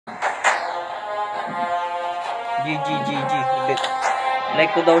GG. Bit.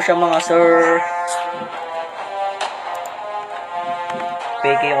 Like ko daw siya mga sir.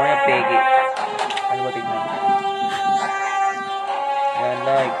 Peke ko niya, peke. Ano ba tignan? Ayan,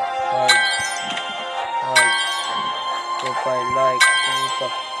 like. Heart. Profile, like. Ano pa?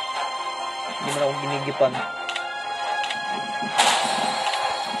 Hindi mo na akong ginigipan.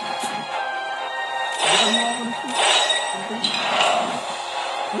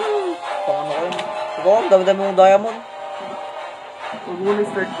 Pang ano ko yun? Ikaw, dami-dami mong diamond. Huwag mo na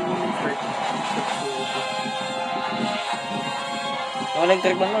start. Yung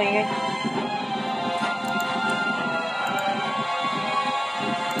electric ban mo, ingay.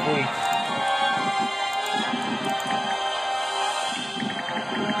 Uy.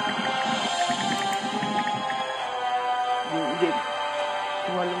 Hindi.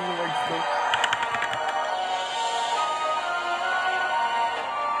 Kumalang mo words ko.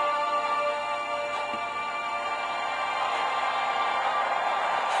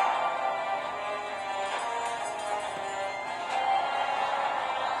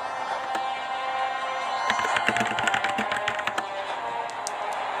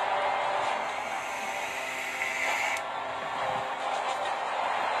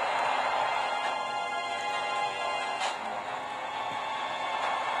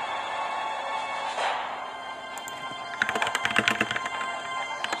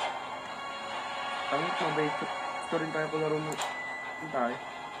 Tangit, mabay. Ito rin tayo kalaro nun. Tayo.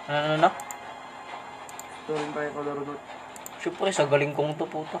 Ano? Ito rin tayo kalaro nun. Siyempre, sa galing kong to,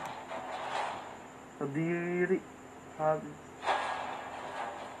 puta. Sa diri. Sabi.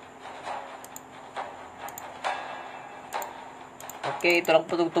 Okay, ito lang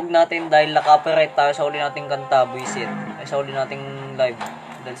patugtog natin dahil na-copyright tayo sa huli nating kanta, buisit. Ay, sa huli nating live.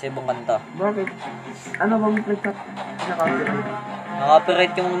 Dahil sa ibang kanta. Bakit? Ano bang nagkat? Nakakirang?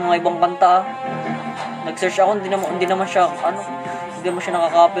 Na-copyright yung mga ibang kanta. Nag-search ako, hindi naman siya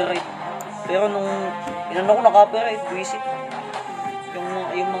nakaka-copyright. Pero nung inano ko na-copyright, buisit.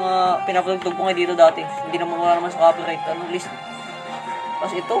 Yung mga pinapatugtog ko nga dito dati, hindi naman wala naman sa copyright. List.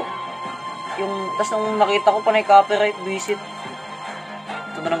 Tapos ito, tapos nung nakita ko pa na copyright, buisit.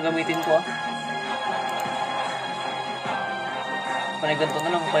 Ito na lang gamitin ko Panay ganito na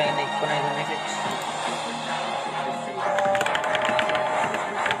lang, panay ng effects.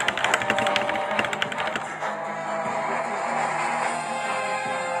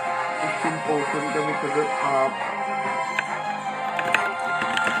 Kung kami kagad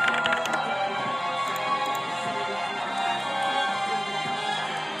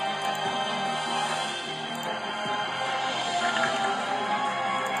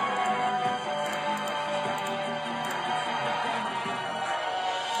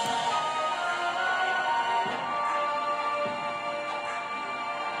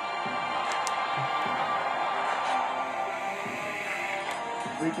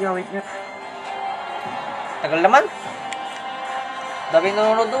Wait nga. Tagal naman. Daming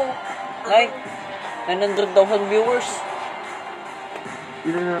nanonood doon. 900,000 viewers.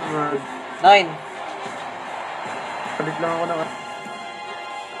 Ilan na nanonood? 9. Palit lang ako ng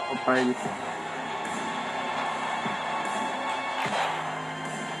pilot.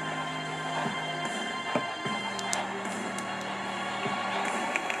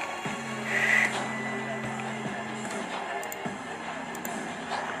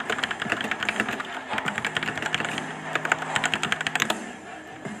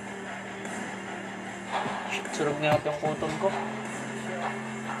 Surog niya yung kuton ko.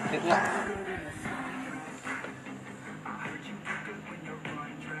 Dito nga.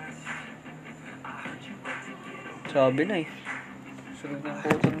 Sabi na Surog niya yung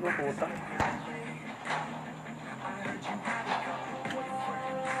kuton ko, puta.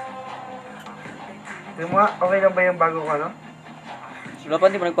 Yung mga, okay lang ba yung bago ko, ano? Wala pa,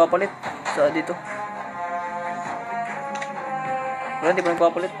 hindi pa nagpapalit. Sa dito. Wala, hindi pa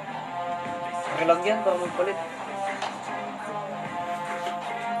nagpapalit. Okay lang yan, para magpalit.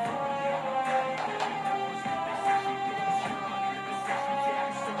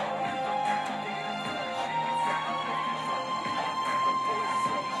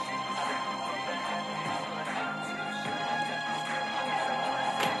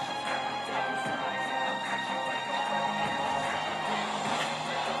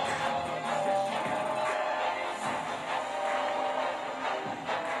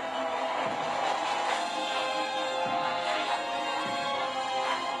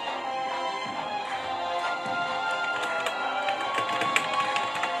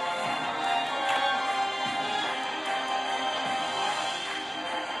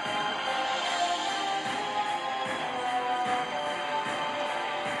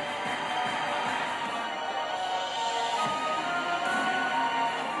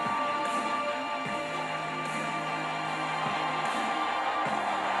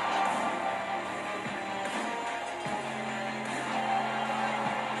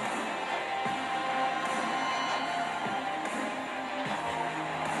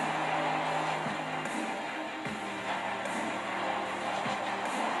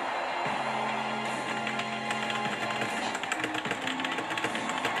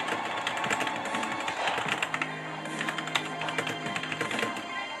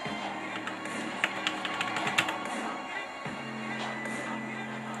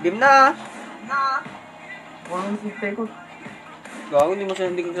 Game na. Walang sinte ko. Gago, hindi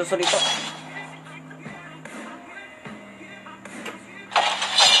ka sasalita.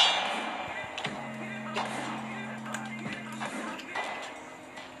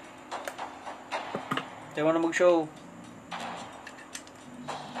 Tayo na mag-show.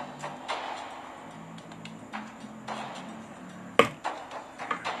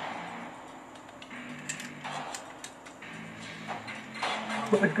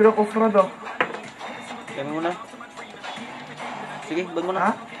 Bakit ko na kufra daw? Kami muna. Sige, bag mo na.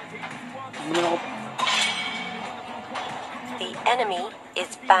 Ha? Bag mo na ako. The enemy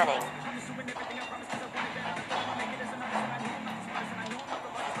is banning.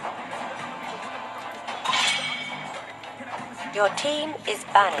 Your team is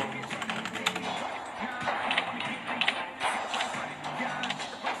banning.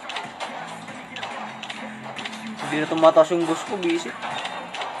 Hindi na tumataas yung boss ko, busy.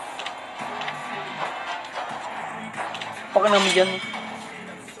 Paka namin dyan.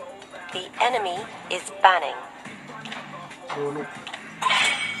 The enemy is banning. Dulo.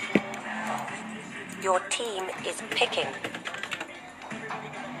 Your team is picking.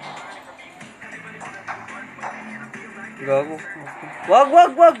 Gago. Wag!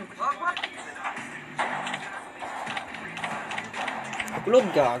 Upload,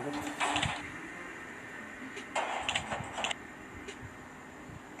 gago.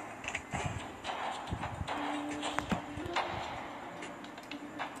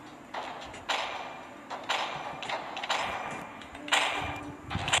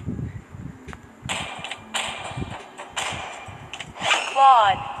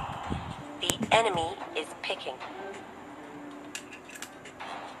 Quad. The enemy is picking.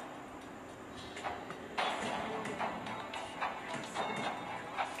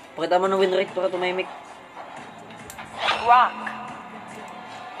 Pakita mo ng win rate para tumahimik. Rock.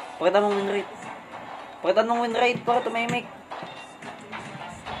 Pakita mo ng win rate. Pakita mo ng win rate para tumahimik.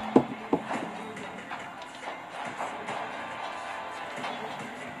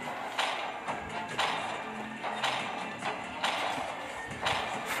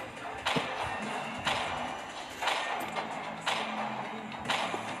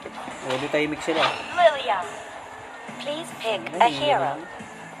 O, di tahimik sila. Lilia. Please pick a hero.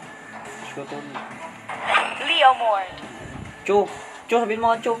 Shoot on. Leomord. Chu, sabihin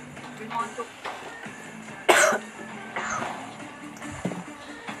mo nga, Chu.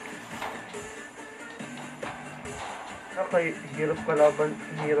 Okay, hirap kalaban.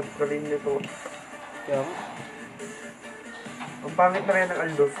 Hirap ka rin nito. Kaya, Ang pangit na rin ng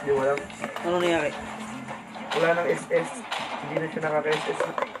Aldos, di wala. ano nangyari? Wala ng SS. Hindi na siya nakaka-SS.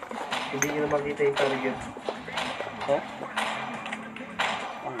 Hindi niya na makita yung target. Oh?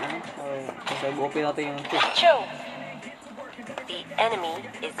 Ang ano? Kasi open natin yung Chu. Chu. The enemy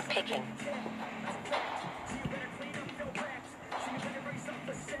is picking.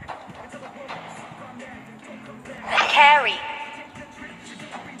 Carry.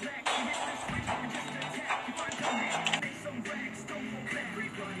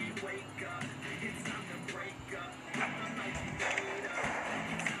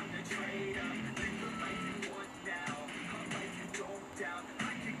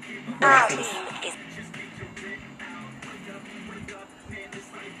 Our team is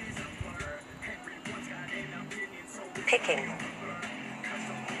picking.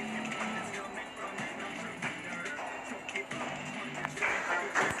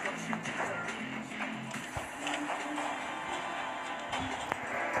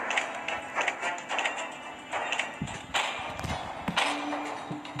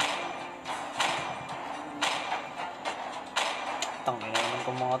 Tangina naman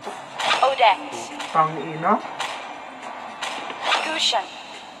itong mga to. Odette. Tangina. Gushan.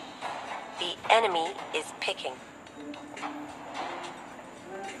 The enemy is picking.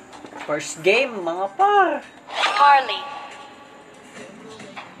 First game, mga par. Harley.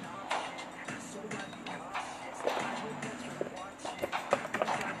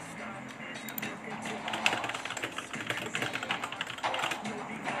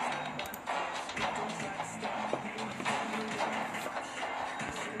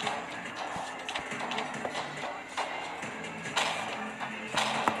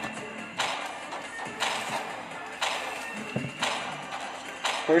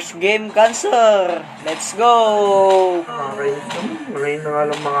 First game, cancer. Let's go. Nakakainis naman. Ngayon na nga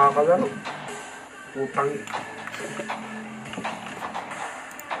lang makakalaro. Putang.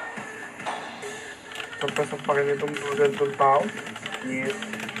 Pagpasapakin itong mga ganitong tao. Yes.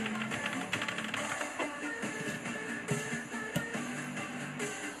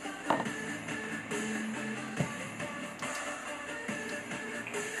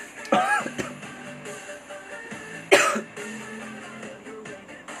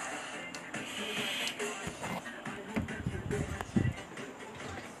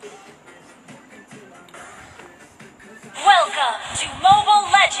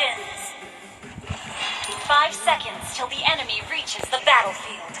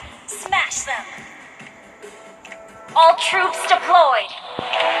 them. All troops deployed.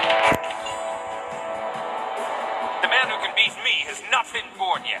 The man who can beat me has not been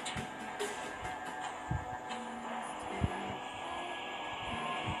born yet.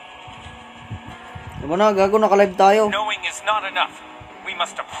 Diba na, gago, naka-live tayo. Knowing is not enough. We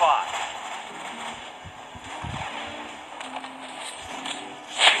must apply.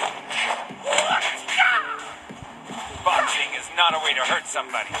 Boxing is not a way to hurt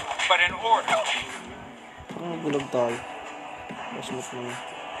somebody, but in order. Bulag tayo. Basmos naman.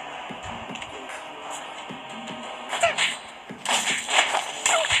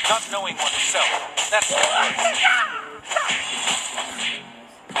 Not knowing oneself, that's the worst.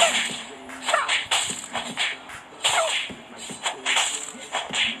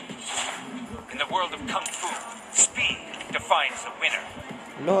 In the world of Kung Fu, speed defines the winner.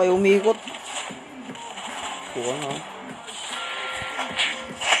 Wala, ay umiikot. Kuha na.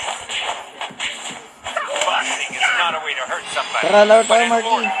 Boxing is not a way to hurt somebody, Tara, laro but tayo, in Marky.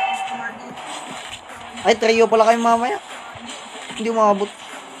 order. Ay, trio pala kayo mamaya. Hindi umabot.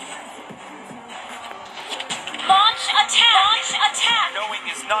 Launch attack! Launch attack! Knowing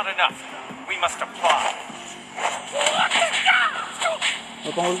is not enough. We must apply.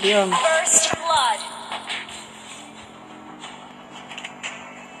 May pang-ulti yan. First blood.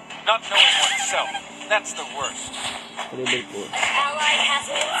 Not knowing oneself, that's the worst. Level 4. An ally has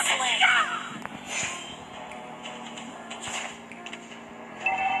been slain.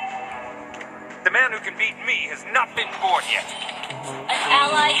 The man who can beat me has not been born yet. An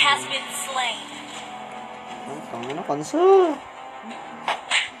ally has been slain. Ang tanga na, kansa.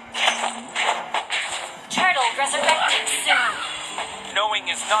 Turtle resurrecting soon. Knowing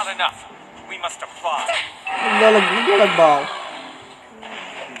is not enough. We must apply. Naglalag ba ako?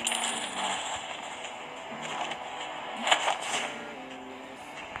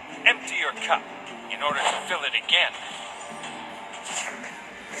 Empty your cup in order to fill it again.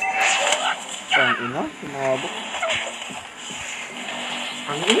 Ang ina, umabot.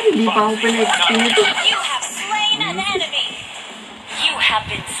 Ang ina, hindi pa ako pina-explain ito. You have slain an enemy. You have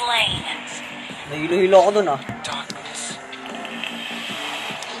been slain. Nahilo-hilo ako dun ah. Darkness.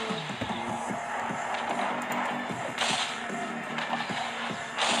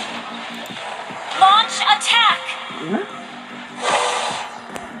 Launch attack. Ano?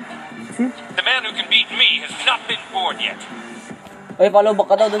 The man who can beat me has not been born yet. Ay, follow back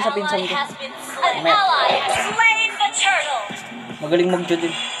ka daw dun sa Ally pinsan ko. has been slain. An ally has slain the turtle. Magaling mag-jud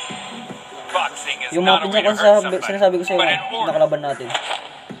din. Boxing is Yung mga not a way to pinsan hurt sa somebody, sinasabi ko sa'yo, but in order. nakalaban natin.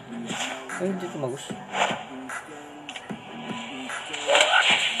 Ay, hindi tumagus.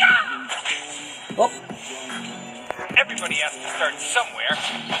 Hop! Everybody has to start somewhere.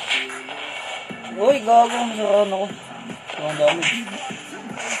 Uy, gago, masarahan ako. Ang dami.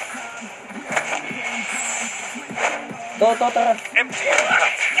 Tara. Empty your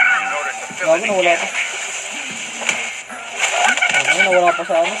cup in order to fill Gago, it nawala again. pa. Gago, nawala pa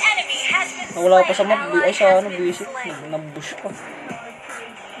sa ano. Enemy has been Nawala pa sa slain. map. Ally Ay, sa has ano, been visit. slain. Nabush pa.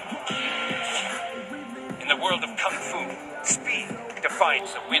 In the world of Kung Fu, speed defines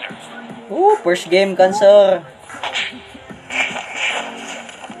the winner. First game, cancer.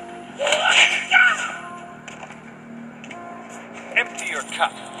 Empty your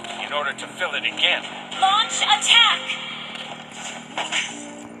cup in order to fill it again. Launch attack.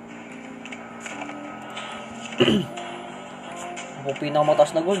 Ako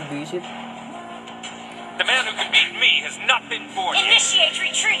pinakamataas na gold, visit. The man who can beat me has not been born yet. Initiate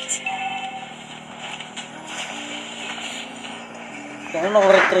retreat. Kaya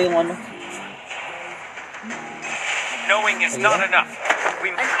nakaretry yung ano. Knowing is not enough. We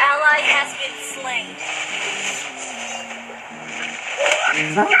An ally has been slain.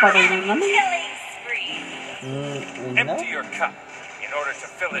 Patay na naman. Killing spree. Yun na. empty your cup in order to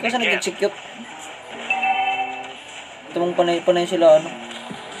fill it Kasi again. nag-execute. Ito mong panay sila, ano.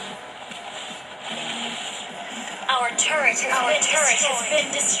 Our turret has been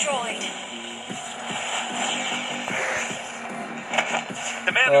destroyed.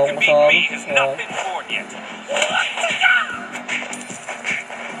 The man who can beat me has not been born yet.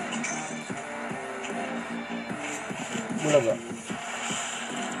 Bulaga.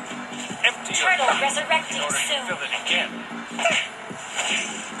 Empty your Turtle cup in resurrecting order to soon. fill it again.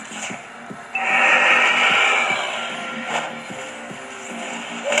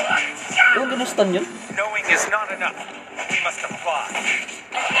 Yung dinustan yun? Knowing is not enough. We must apply.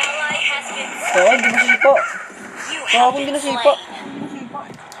 An ally has been Kaya, di nasipa. You Kaya have akong di been nasipa. slain.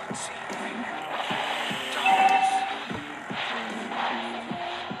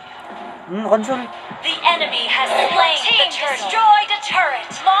 Cancel. The enemy has slain the turtle. Destroyed a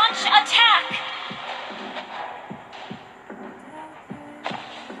turret. Launch attack.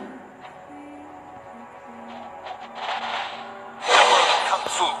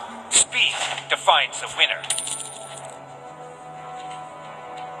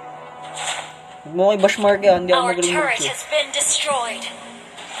 Huwag mo kay bash mark yan, hindi ako Our magaling turret mag-shoot. has been destroyed.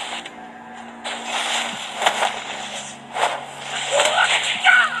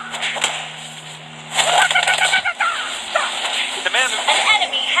 The man who An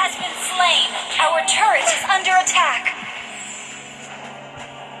enemy has been slain. Our turret is under attack.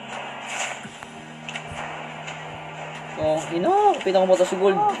 Oh, ina, kapitan ko mata si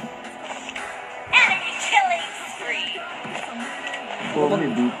Gold. Enemy killing spree.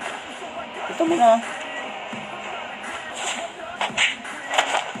 Comedy. Ito mo na.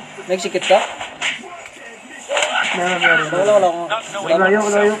 Nagsikit ka? Meron. Wala. not knowing Wala yun.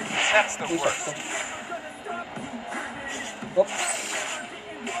 himself, that's the Uy, worst. sakto. Oops.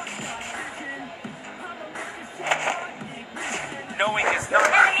 Knowing is not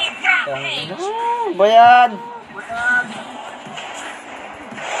Enemy rampage. Bayan!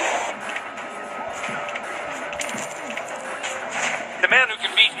 the man who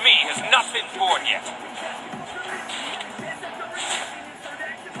can beat me has not been born yet.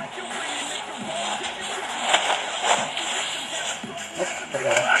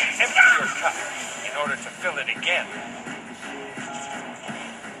 Empty your cup in order to fill it again.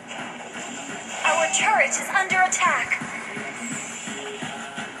 Our turret is under attack.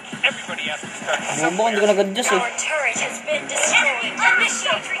 Everybody has to start Bobo, hindi ko somewhere. nag-adjust eh. Our turret has been destroyed.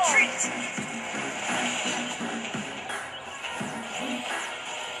 Initiate retreat.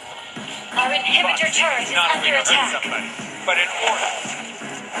 Our inhibitor turret is Not a way under to hurt attack. somebody, but in order.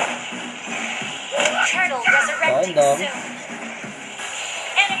 Turtle resurrecting Dami. soon.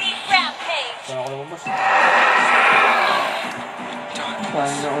 Enemy rampage. Saan ako lumabas?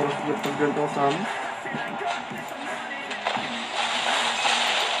 Sayang na oras yung pag-ganto sa amin.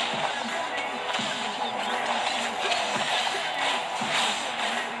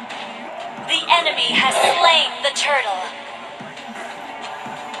 The enemy has slain the turtle.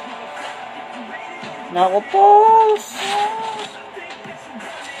 Nako, pause!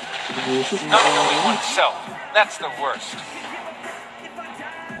 Not knowing oneself, that's the worst.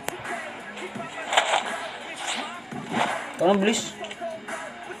 Ito na, bilis.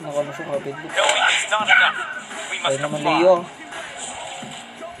 Nakano siya kapit. Knowing is not enough. We Ay must naman apply. Leo.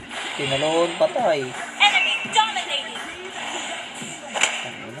 Tinalon, patay. Enemy dominating.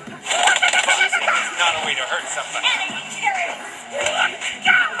 Boxing is not a way to hurt somebody. Enemy killing.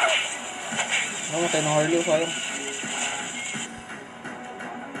 Namatay ng Harley, sayang.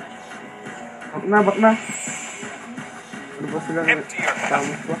 Bak na. Ano ba sila Empty your cup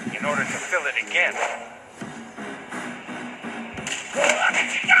tamos ba? in order to fill it again.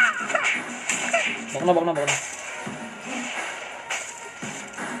 Bak na.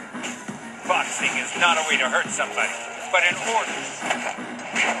 Boxing is not a way to hurt somebody, but in order.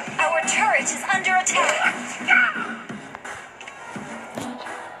 Our turret is under attack.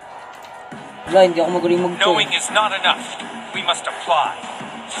 Wala, hindi ako magaling mag-choy. Knowing is not enough. We must apply.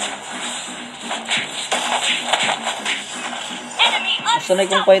 Enemy Sanay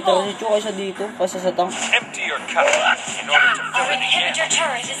kong fighter unstoppable. si Cho kaysa dito, kaysa sa tank. Empty your cup in order to fill Our it again. inhibitor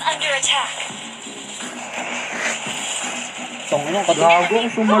turret is under attack. Tong inong kadun. Gago,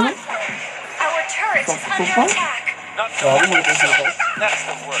 sumalo. Our turret is under Sakto pa? attack. Not Gago, knowing malikot dito. oneself, that's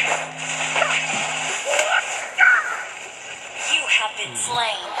the worst. You have been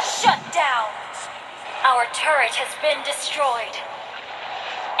slain. Shut down. Our turret has been destroyed.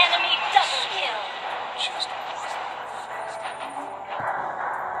 Enemy double kill.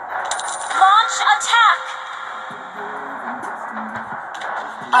 Launch attack.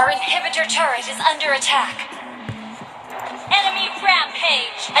 Our inhibitor turret is under attack. Enemy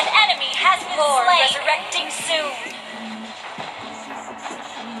rampage. An enemy has been slain. Resurrecting soon.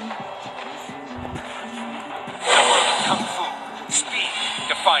 In the world of Kung Fu, speed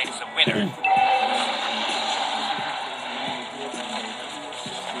defines the winner.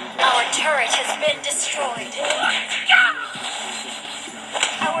 Our turret has been destroyed.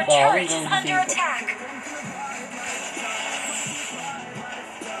 Our Wow, turret is we're going under deep. attack.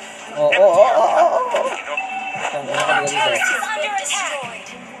 Oh. In order. Tang ina Our ka turret dito. is under attack.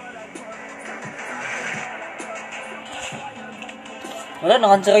 Wala,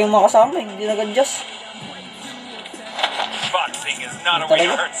 nakansara yung mga kasama eh. Hindi nag-adjust. Boxing is not a way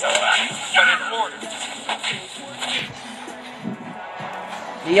to hurt somebody, but in order.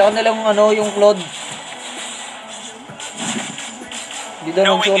 Iyak na lang yung Claude. Hindi daw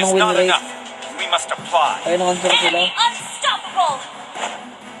Knowing nag-show ng is win not rate. enough. We must apply. Kaya nakansara sila. Enemy unstoppable.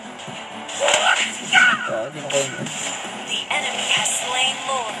 Hindi na kayo. The enemy has slain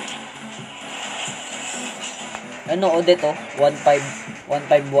Lord. Ano, Odette oh?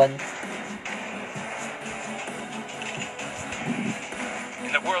 151.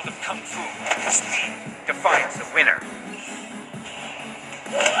 In the the world of Kung Fu, speed defines the winner.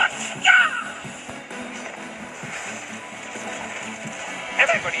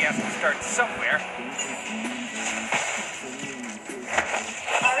 Everybody has to start somewhere.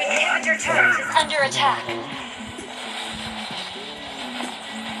 Our inhibitor turret is under attack.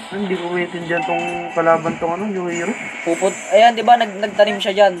 Hindi ko maintindihan tong kalaban tong ano, yung hero. Ayan, di ba, nagtanim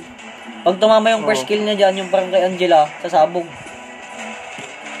siya dyan. Pag tumama yung first kill niya dyan, yung parang kay Angela, sasabog.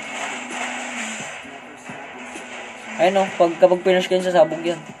 Ayun o, kapag finish ka yun, sasabog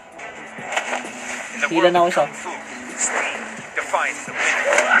yan. In the Hila world na ako of isa. Kung Fu, speed defines the winner.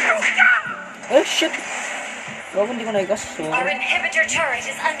 Eh, shit! Bago hindi ko naikas. So, Our inhibitor turret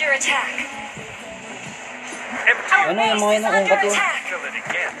is under attack. Empty Our ano yung mga yun ang base is ungkat under yun? attack. fill it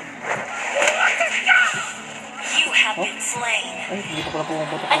again. You have been slain. Ay, hindi ko pala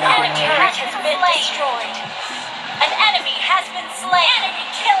pumabuto. An enemy turret has been destroyed. An enemy has been slain. Enemy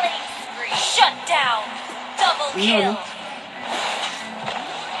killing spree. Shut down. Double kill.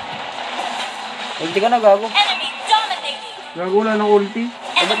 Ulti ka na, gago. Enemy dominating. Gago, wala ng ulti.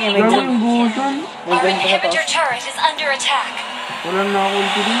 Ba't niya may Gago gun? yung buhusan. May Our gun pa sa inhibitor taas. turret is under attack. Wala na ako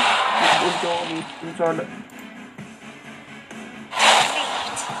ulti din. Ulti ako dito. Yung sala.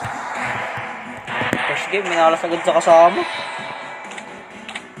 First game, minalas agad sa kasama.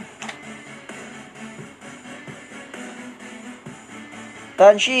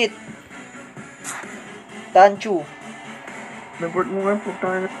 Tanshit! Tanchu! Report mo nga,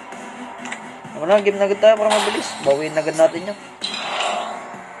 putang ina. Ano na, game na agad tayo para mabilis. Bawiin na agad natin yan.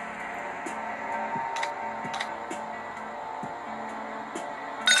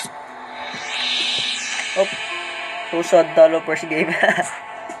 Op. So sad, talo first game.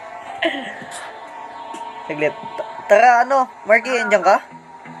 Saglit. Tara, ano? Marky, andyan ka?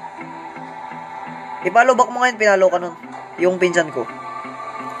 Ipalo back mo ngayon, pinalo ka nun. Yung pinsan ko.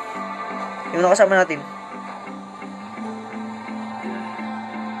 Yung nakasama natin.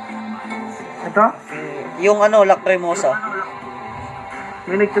 Ito? Yung ano, Lacrimosa.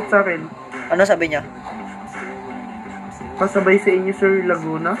 May nag-chat sa akin. Ano sabi niya? Pasabay sa inyo, Sir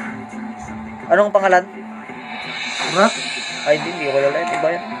Laguna. Anong pangalan? Rat? Ay, hindi ko kilala. Iba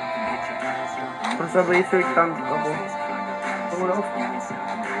yan. Pasabay, Sir Tank ako. Wala ko.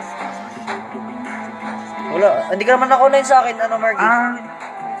 Wala. Hindi ka naman naka-online sa akin. Ano, Marky?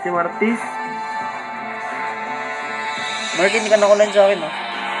 Si Martis. Marky, hindi ka naka-online sa akin, oh.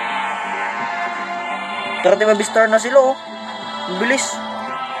 35 star na sila, oh. Ang bilis.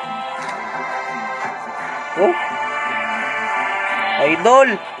 Oh. Idol.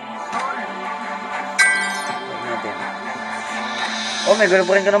 Natin. Oh, may gano'n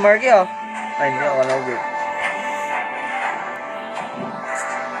pa rin ka na, Marky, ah. Ay, hindi ako na-over.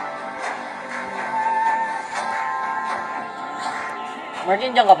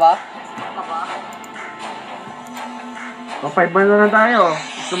 Marky, dyan ka pa? O, 5 man na lang tayo.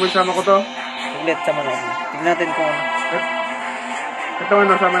 Gusto mo isama ko to? Saglit, sama natin. Tignan natin kung ano. Ito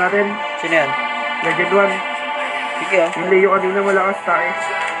ano, sama natin. Sino yan? Legend 1. Sige, ah. Yung Leo kanina malakas tayo.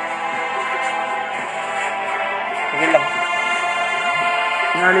 Sige lang.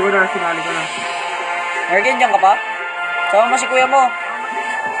 Sinali ko na. Marky, dyan ka pa? Sama mo si kuya mo.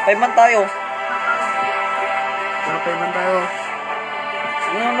 5 man tayo. Kaya 5 man tayo.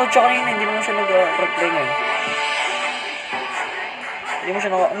 Nanonood siya kanina, hindi naman siya nag-reply ngayon. Hindi mo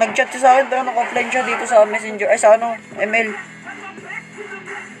siya nag-chat siya sa akin, pero naka-offline siya dito sa Messenger, ay sa ano, ML.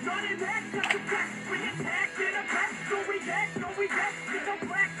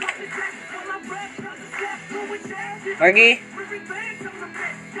 Marky?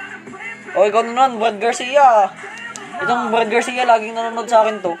 O, ikaw na nun, Brad Garcia. Itong Brad Garcia, laging nanonood sa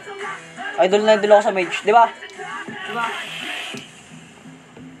akin to. Idol na idol ako sa Mage, di ba?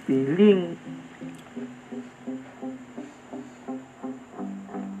 Feeling.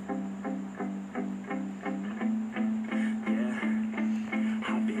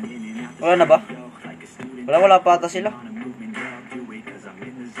 Wala na ba? Wala pa ata sila.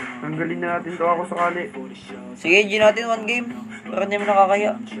 Tanggalin na natin to ako sakali. Sige, G natin 1 game. Para hindi mo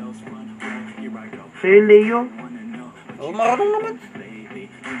nakakaya. Sa'yo, Leo. Oo, marunong naman.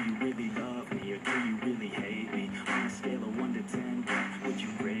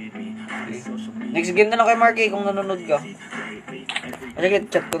 Next game na lang kay Marky kung nanonood ka. Sige,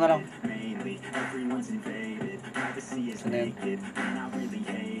 chat ko na lang. Saan yan?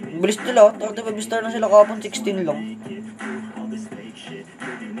 Ang bilis nila, 35 star na sila kapon, 16 lang.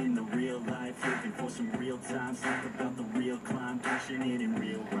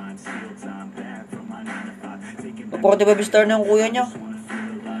 O, 45 star na yung kuya niya.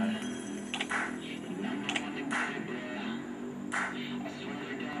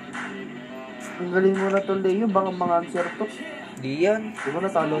 Ang galing mo na to, Leo. Baka mga answer to. Di yan. Di ba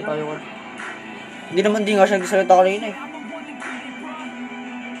natalo tayo kan? Hindi naman di nga siya nagsalita kanina eh.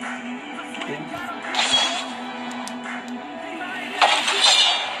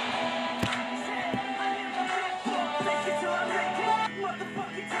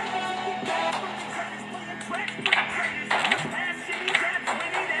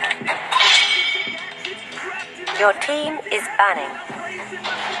 Your team is banning.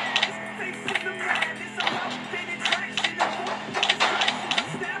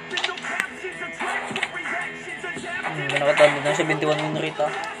 Nakatanda na siya 21 win rate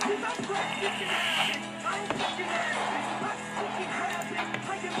ah.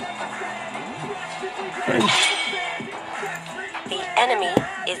 The enemy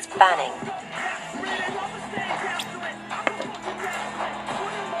is banning.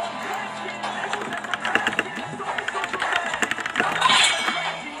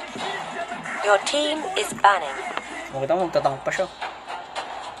 Your team is banning. Makita mo, magtatang pa siya.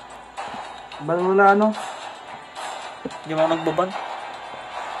 Ban mo na ano? Hindi mo ako nagbaban.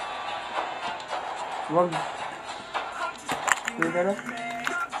 Wag. Hindi ka na.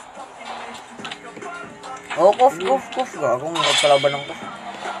 Oh, cough. Gagong magpalaban ng cough.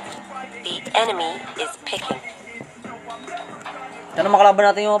 The enemy is picking. Sana makalaban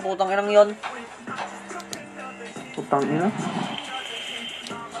natin yung mga putang inang yon. Putang ina.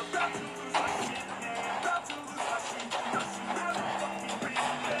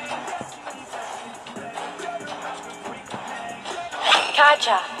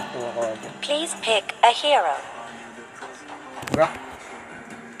 Kaja, Tuwa ko ako. please pick a hero. Bra.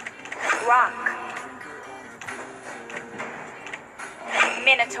 Rock.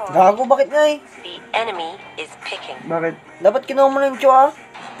 Minotaur. Gago, bakit nga eh? The enemy is picking. Bakit? Dapat kinuha mo na yung Chua.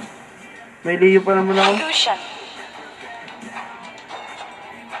 May Leo pa naman ako. Lucian.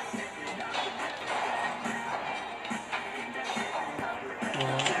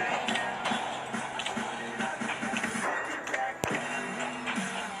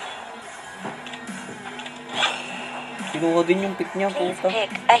 Kinuha din yung pick niya, Please puta.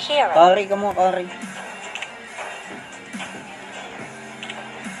 pick a hero. Kari ka mo, kari.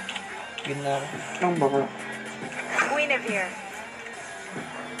 Gina. Ang baka. Guinevere.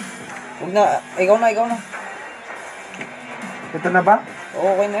 Huwag na, ikaw na. Ito na ba?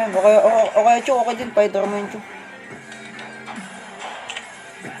 Oo, okay na yan. Okay, Chu, okay din. Fighter mo yun, Chu.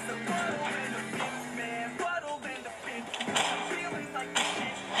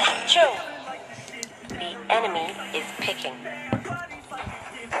 Chu. The enemy is picking.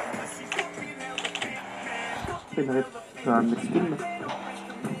 Pinakit. Gamit skill na.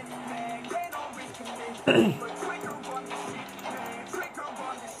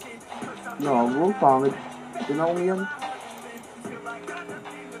 Nago, pangit. Tinakong yan.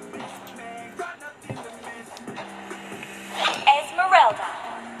 Esmeralda.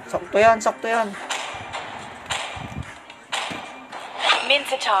 Sakto yan.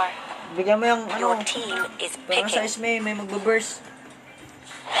 Mincetar. Bigyan mo yung, Your ano, team is parang sa picking. may magbe-burst.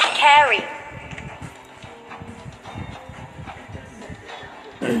 Carry.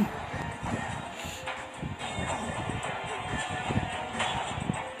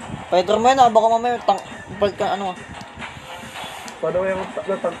 Fighter mo yan, baka mamaya palit ka, ano ah. Paano yung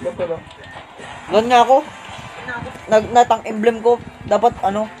natangk ko to, no? Doon nga ako. Natang emblem ko. Dapat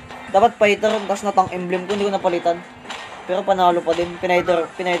dapat fighter, tapos natang emblem ko, hindi ko napalitan. Pero panalo pa din. Piniter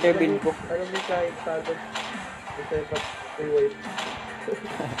build ko. Alam mo kahit tagod. Ito yung pat-wave.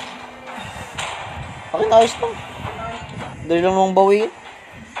 Akin ayos lang. Dali lang nung bawi.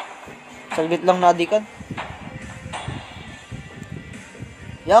 Saglit lang nadikan.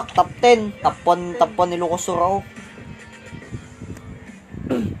 Yak, top 10. Top 1 ni Lucas Surao.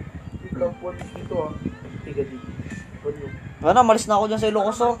 Top 1 dito ah. Tiga dito. Ano, malis na ako dyan sa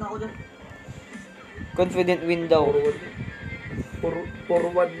Ilocos. Confident win daw.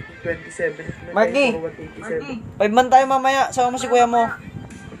 4127. Marky! 4187. 5 man tayo mamaya. Sama mo si kuya mo.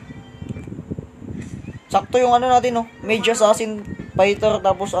 Sakto yung ano natin, no? Mage Assassin Fighter,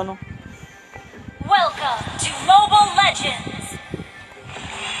 tapos ano. Welcome to Mobile Legends.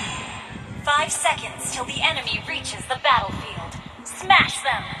 5 seconds till the enemy reaches the battlefield. Smash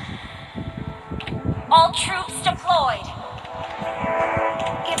them. All troops deployed.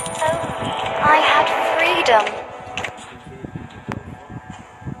 If only I had freedom.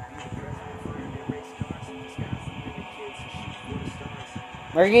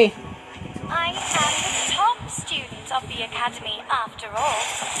 Marky, I am the top student of the academy after all.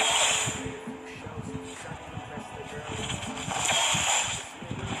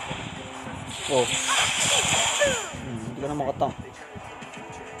 oh. Hindi ko na makatang.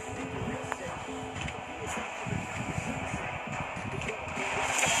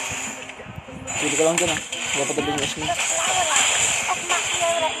 Pili ka lang dyan ah. Papatabi yung SM. The flower light of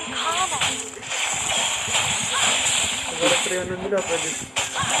Matiola incarnate. Ang karakteriyanan nila, pwede.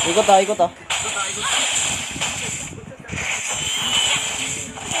 Ikot ah, ikot ah.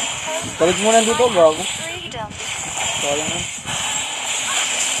 Balik mo na dito, bago. Freedom. Sayang na.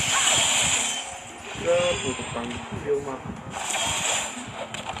 Puto pang. Yung map.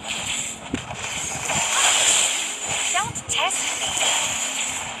 Don't test me.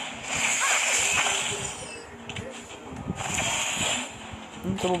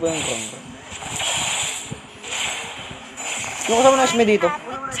 Saan mo ba yung crown ko? Yung kasama na SM dito. I'm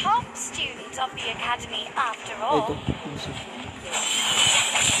the top student of the academy after Ay, ito. all.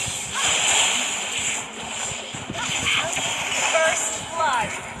 First blood.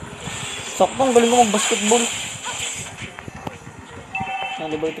 Saktong, galing mo mag-basketball.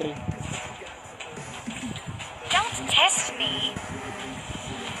 Level 3. Don't test me.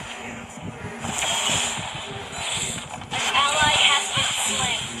 An ally has been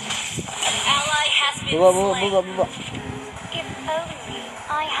slain. An ally has been slain. Baba. If only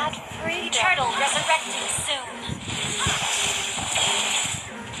I had freedom. Turtle resurrecting soon.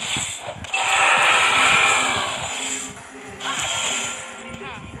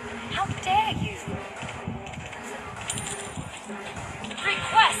 How dare you?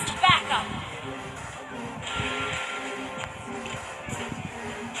 Request backup.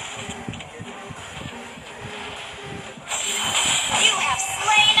 You have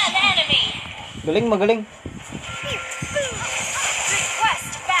slain an enemy. Magaling.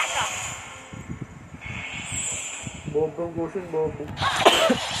 Request backup. Bobong gusin, bobong.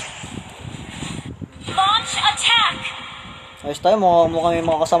 Launch attack. Ayos tayo, mukhang may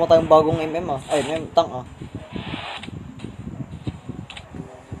mga kasama tayong bagong MM ah. Ay, tank ah.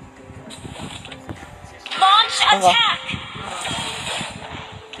 Launch attack.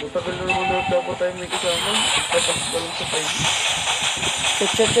 Matagal na naman na dapat tayo may kasama. Tapos walang sa 5.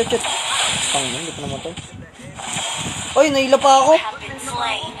 Shit. Tangin, hindi pa namatay. Oy, naila pa ako. Have been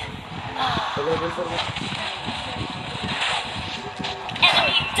slain. Sa level 4 mo.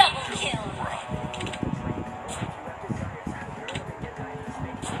 Enemy double kill.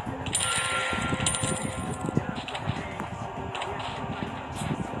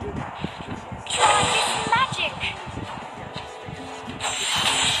 Try this magic.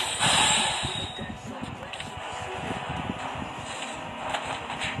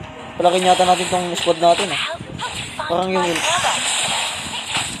 Palakin yata natin tong squad natin ah. Help find Parang yung my brother.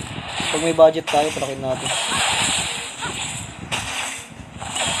 pag may budget tayo, palakin natin.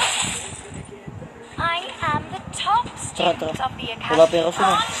 I am the top Tara. student of the Wala academy. pera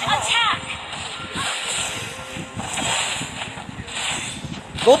sila. Launch attack.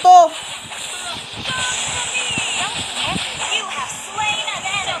 Go to! Don't test me. You have slain an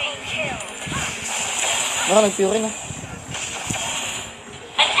enemy. Kill. Nag-fury na.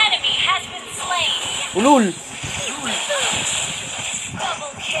 An enemy has been slain. Ulul!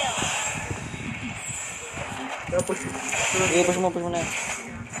 Double kill. Tapos, Sige, push mo na. An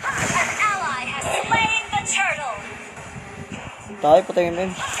ally has slain the turtle. Tayo, patay yung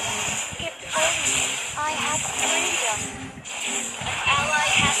MM. If only I had freedom. An ally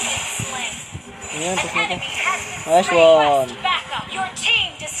has been slain. Ayan, push mo to. Enemy has been Nice slain. one. Request backup. Your team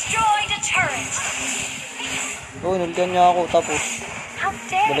destroyed a turret. Oo, nulkan niya ako. Tapos, How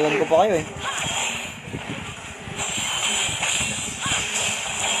dare balikan you? ko pa kayo eh.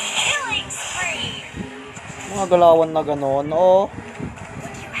 Killing spree. Mga galawan na ganon. Oo.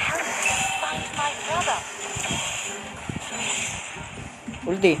 Would you help me find my brother?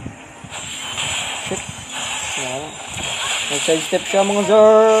 Ulti. Shit. Wala. Nag-side step siya mga sir.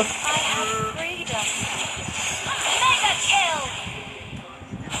 I have freedom. Mega kill.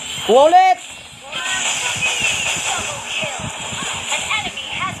 Kuha ulit! Double kill. An enemy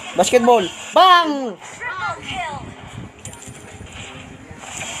has been Basketball. Bang! triple kill.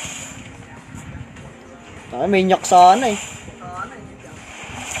 Ay, may nyak sana eh.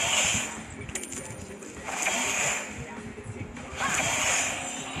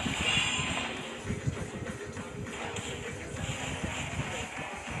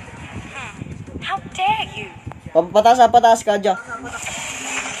 How dare you? Pataas, Kadya.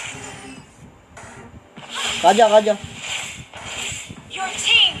 Kadya. Your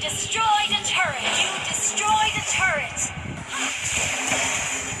team destroyed a turret. You destroyed a turret.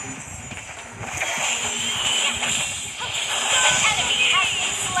 An enemy has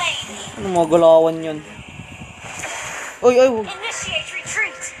been slain. Ano mga galawan yun? Uy, wag. Initiate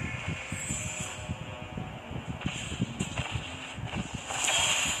retreat.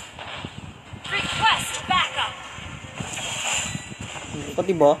 Request backup.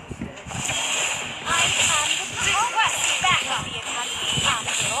 Pati ba?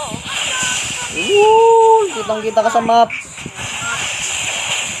 Woo! Kitang-kita ka sa map.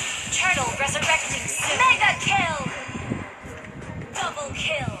 Turtle resurrecting soon. Mega kill! Double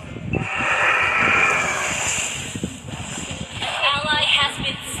kill. An ally has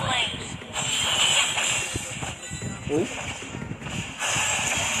been slain. Uy.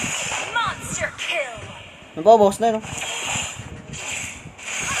 Monster kill. Nababawas na yun.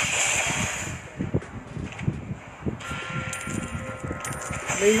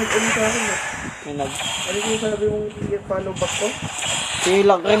 May nag-ano sa akin eh. May nag... Ano yung sabi mong i-follow back ko? Si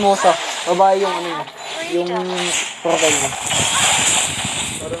Lacrimosa. Babae yung ano yun. Yung profile mo.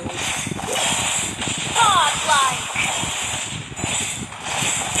 Parang Godlike.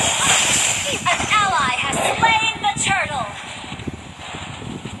 An ally has slain the turtle.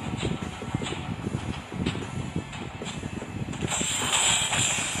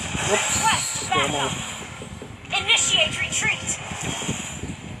 Request backup. Initiate retreat.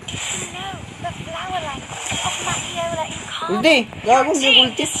 No, the flower language of Matiola incarnate. Ulti! Gagong Your yung team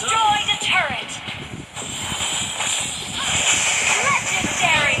ulti. destroyed a turret.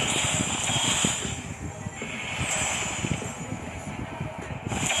 Legendary.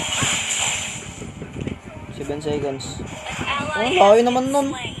 7 seconds. An Oh, ally layo has naman been nun.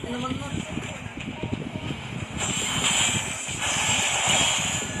 slain.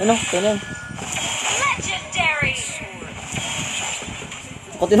 Ano? Kaya yan. Legendary.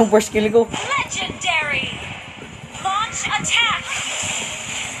 Pati nung first kill ko. Legendary. Launch attack.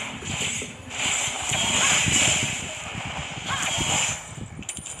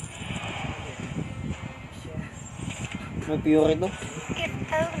 May Fury to.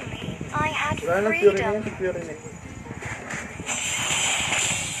 If only I had wala nang Fury na yan, si Fury na yan.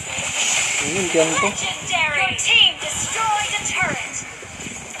 Ano yung tiyan ko? Legendary. Your team destroyed a turret.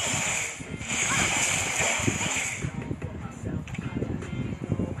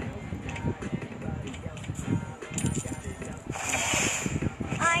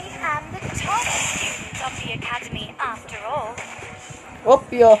 I am the top student of the academy after all.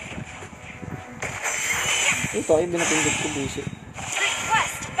 Opya! Ito ay binapindot ko busi.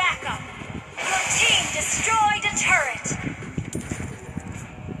 Request backup. Your team destroyed a turret.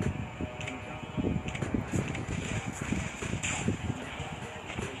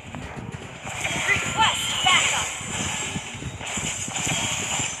 Request backup.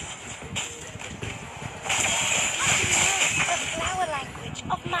 The flower language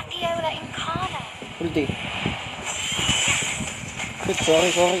of Matiola incarnate. Ulti. Shit,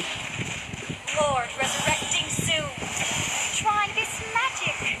 sorry. Lord resurrecting soon. Try this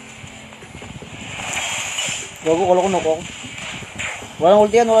magic. Gago, kala ko knock ako. Walang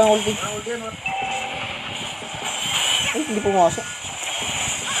ulti yan. Ay, hindi pumasok.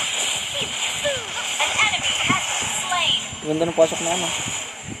 An enemy has been slain. Ganda ng pasok na ano.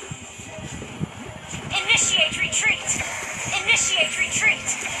 Initiate retreat. Initiate retreat.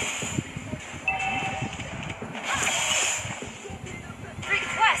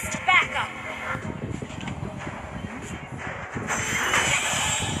 Request backup.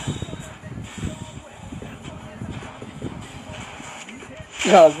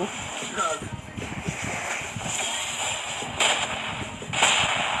 Gago.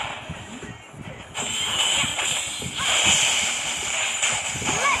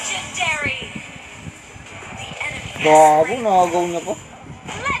 Legendary. The enemy has Gago, slain. nakagaw niya pa.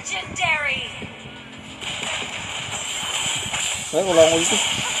 Legendary. Ay, wala akong ulti.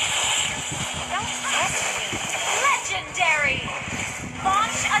 Don't test me. Legendary.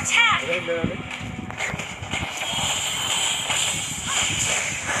 Launch attack. Ano yung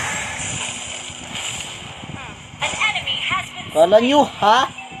An enemy has been Kala slain. nyo, ha?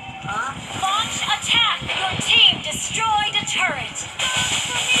 Launch attack. Your team destroyed a turret.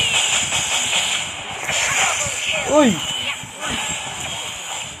 Double kill. Uy!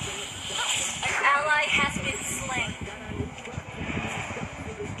 An ally has been slain.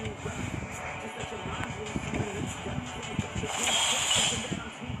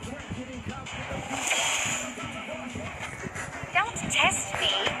 Don't test me.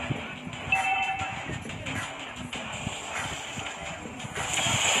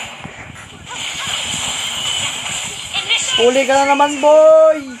 Initiate Huli ka na naman,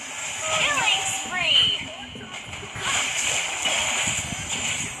 boy! killing spree.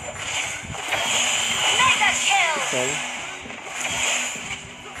 Mega kill. Sorry.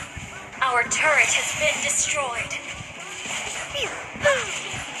 Our turret has been destroyed.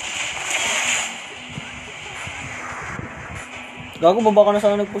 Gago, baba ka na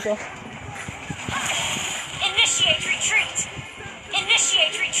sana nag-push ah. Initiate retreat.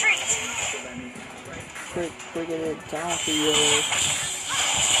 Initiate retreat. Quick, it down to you.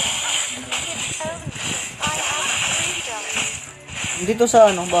 If Dito sa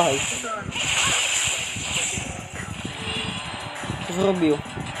ano, bahay. Sa review.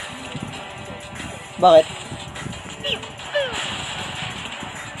 Bakit?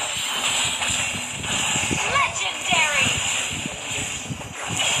 Legendary!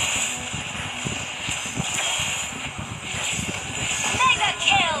 Mega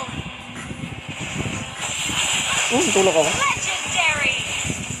kill! Tulog ako. Legendary!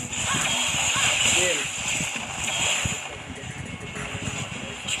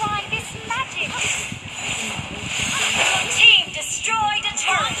 Try this magic! Your team destroyed a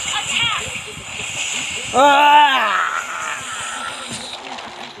turret! Attack! Ah!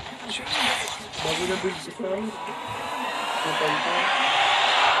 Bago na build isa. Napanta.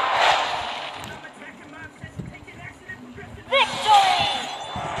 Victory!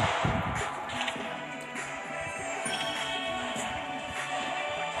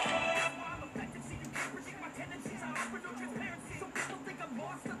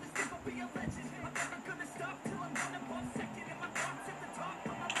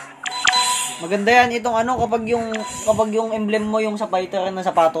 Maganda yan itong ano kapag yung emblem mo yung sa fighter na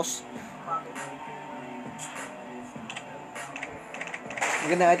sapatos.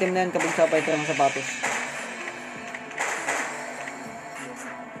 Maganda item na yan kapag sa fighter ng sapatos.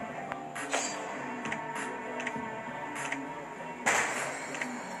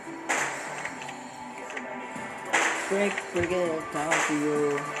 Break it down to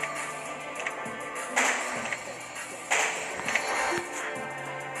you.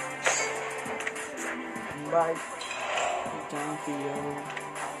 Bye. Down to you.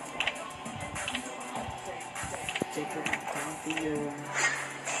 Take it down to you.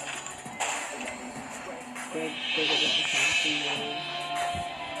 Break it down to you.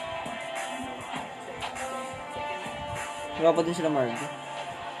 Wala pa din sila Margo.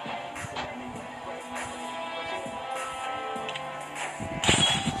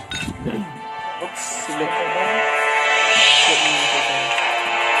 Oops, sige.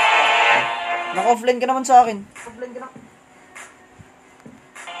 Naka-offline ka naman sa akin.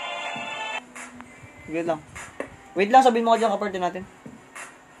 Sige lang. Wait lang, sabihin mo ka dyan kaparte natin.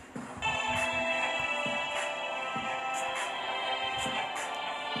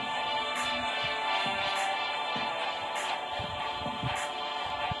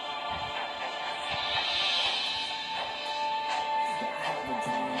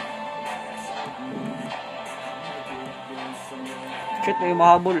 Shit, may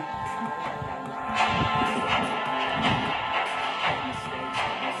mahabol.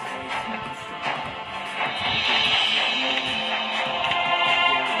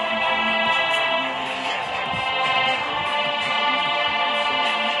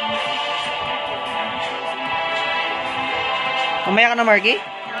 Mamaya ka na, Marky?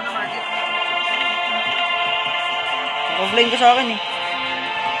 Offline ka sa akin eh.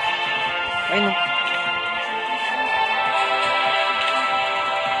 Ayun o.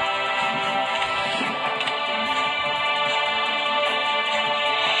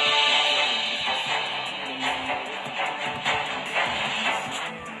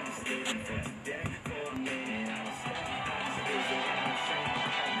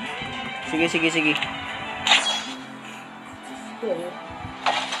 Sige.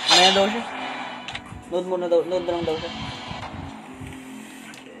 Mamaya daw siya. Load na lang daw siya.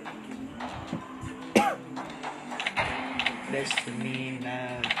 Bless me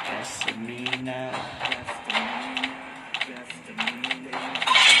now.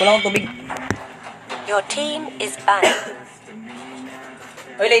 Wala akong tubig. Your team is banned.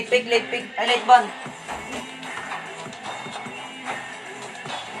 Oy, late pick. Ay, late ban.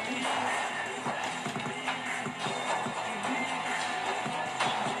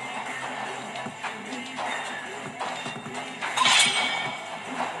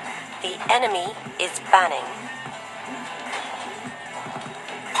 The enemy is banning.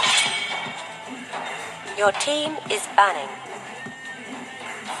 Your team is banning.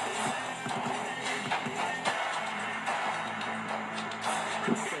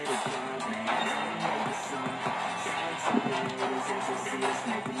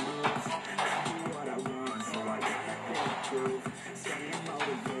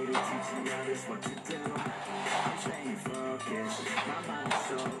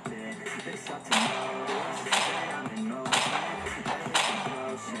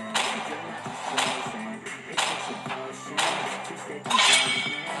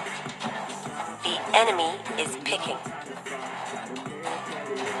 The enemy is picking.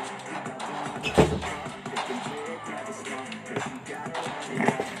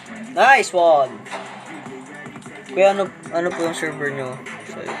 Nice one! Kuya, ano po yung server nyo?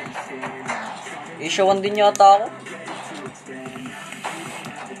 Asia 1 din yata ako.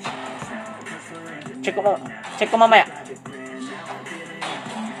 Check ko mamaya.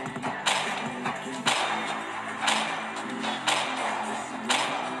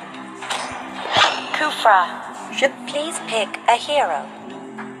 Kufra, Shit. please pick a hero.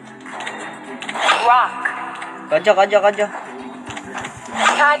 Rock. Kadya.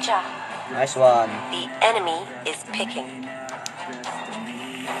 Kaja, Nice one. the enemy is picking.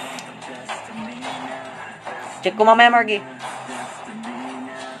 Check ko mamaya, Margie.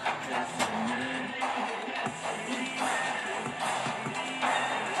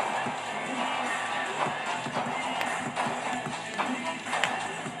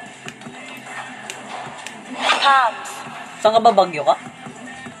 Palms, Saan ka ba, Bagyo ka?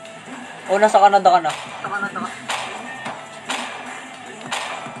 O nasa Canada ka na?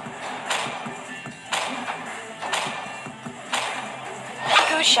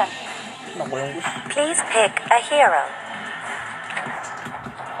 Cushion, Naku yung gusto. please pick a hero.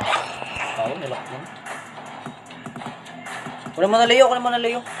 Tao, nilak yun. Kunin mo na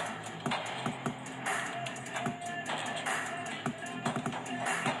Leo.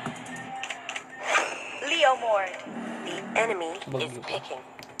 Leo Mord, the enemy is picking.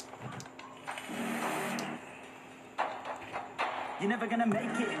 Hindi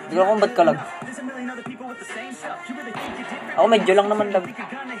ko kung ba't ka lag. Ako medyo lang naman lag.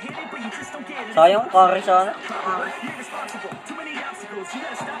 Sayang, carry sana.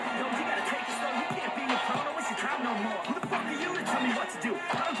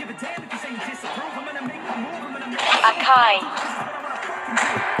 Akai.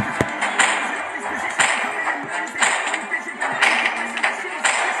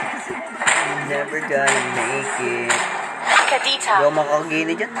 Never gonna make it. Hindi Kadita. ako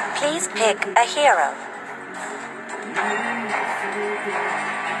makakagili dyan. Please pick a hero.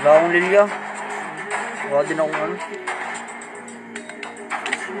 Wala akong Lilia. Wala din akong ano.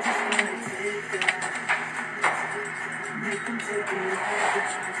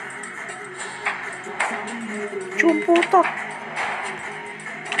 Chumputa.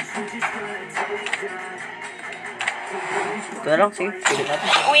 Ito na lang, sige. Pilit natin.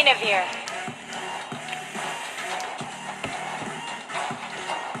 Guinevere.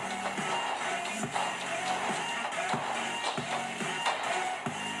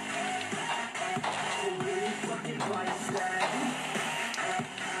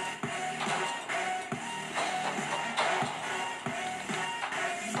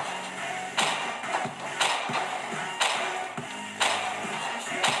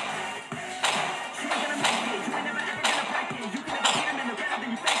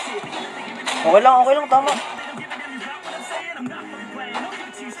 Okay lang, tama.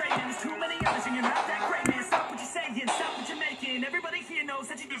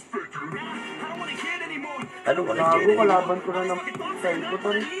 Ano ba na? Bago kalaban ko na ng style ko to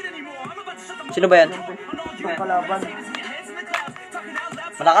rin. Sino ba yan? Yung kalaban.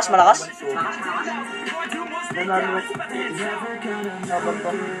 Malakas? Nanalo. Laban ko.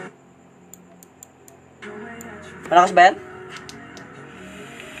 Malakas ba yan?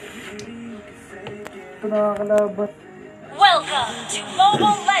 Ito nakakalaban. Welcome to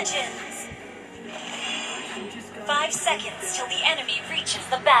Mobile Legends! 5 seconds till the enemy reaches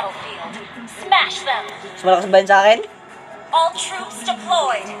the battlefield. Smash them! Mas malakas ba yan sa akin? All troops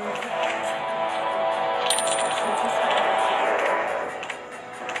deployed!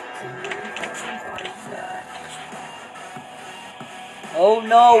 Oh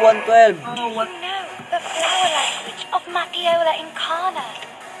no, 112. You know the flower language of Macchiola Incarna.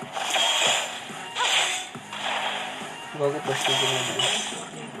 Bago pa siya naman.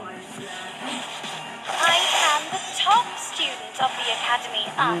 I am the top student of the academy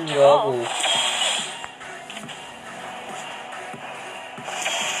after Gago. all.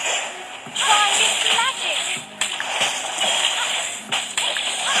 Try this magic!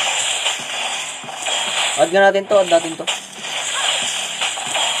 Add natin to. You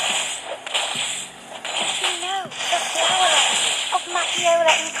know the flower language of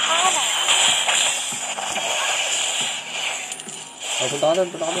Macchiola Incarna. Oh, punta ka doon.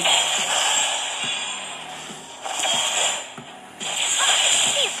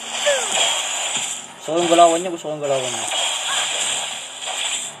 Gusto ko yung galawan niya.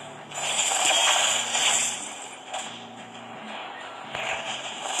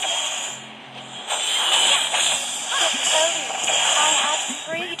 I had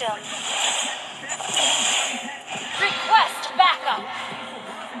freedom. Request backup.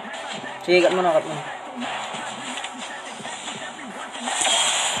 Sige, cut mo na.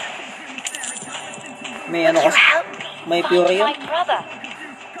 May ano You kasi. help me May find Fury yun. my brother.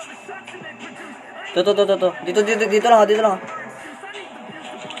 To. Dito lang.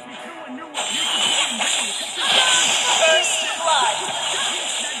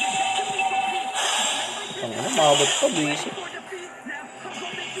 Umabot pa, buwisit.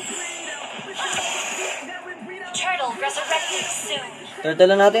 Turtle resurrecting soon. Turtle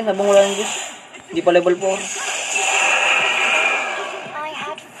na natin habang wala yung gusto. Hindi pa level 4. I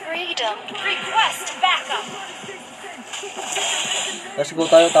had freedom. Request backup. Let's go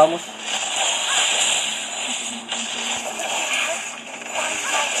tayo, Tamos.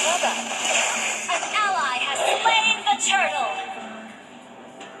 An ally has slain the turtle.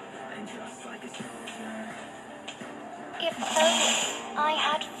 If only I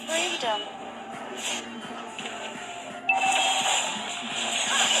had freedom.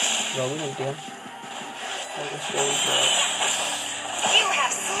 Gawin natin yan. You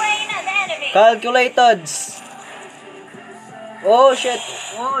have slain an enemy. Calculated! Oh shit!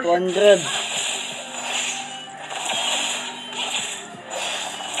 200.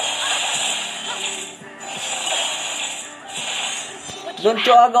 Don't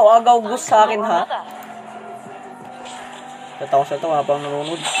you agaw-agaw gusto sa akin, ha? Tatawag sa ito, wala pang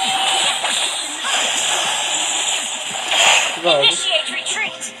nanonood. Initiate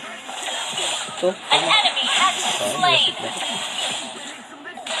retreat. Ito, An enemy has been slain.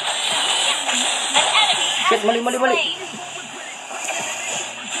 An enemy has shit, mali. been slain.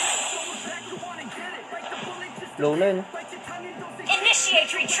 Low na yun. Initiate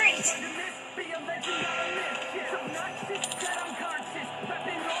retreat.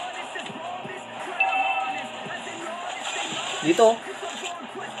 Dito.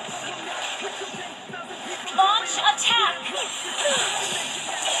 Launch attack.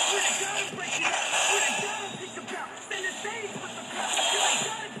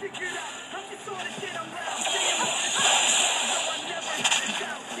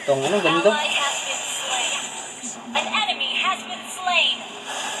 Ito, ano, ganito. Ally has been slain. An enemy has been slain.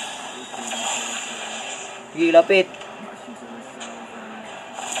 Sige, lapit.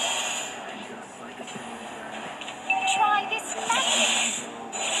 Try this magic.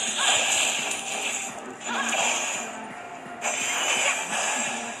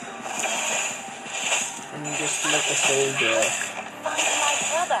 I'm just like a soldier. Find my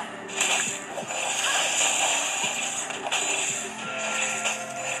brother.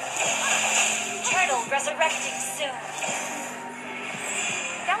 Turtle resurrecting soon.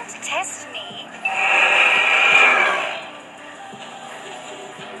 Don't test me.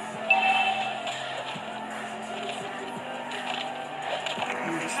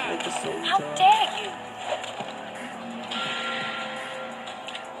 I'm just like a soldier. How dare you?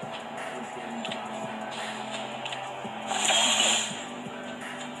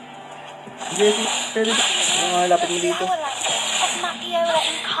 Pwede. Lapit mo dito. Power language of Mapiola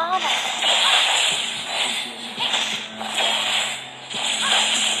incarnate.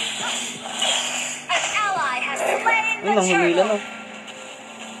 An ally has slain the Nanghumila turtle. na.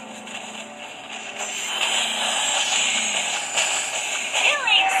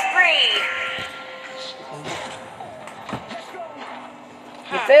 Killing spree.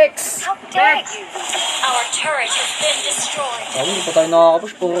 Effects! How dare you? Our turret has been destroyed. Sabi, hindi pa tayo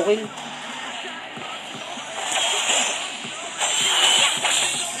nakakapush. Puro kill.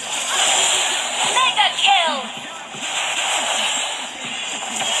 Mega kill.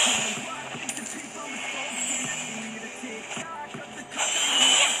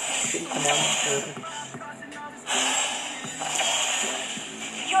 Come on.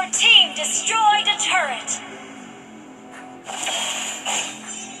 Your team destroyed a turret.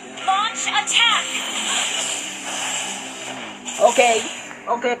 Launch attack. Okay.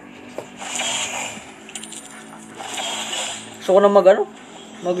 Okay. Gusto ko na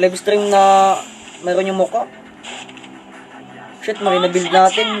mag-live stream na meron yung mukha. Shit, mali na build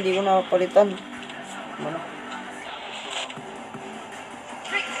natin. Hindi ko napalitan. Ano?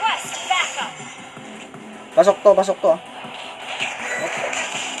 Request backup. Pasok to ah.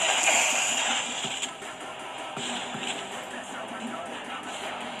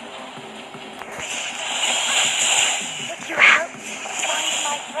 Would you help me find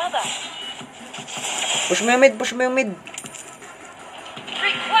my brother? Push mo yung mid.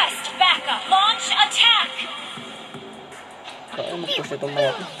 Request backup. Launch attack. Kaya mag-push itong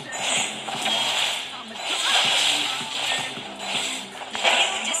mga ko.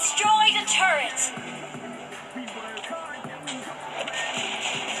 You destroyed a turret.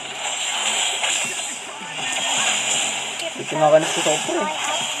 Ito nga kanis ko sa upo eh. I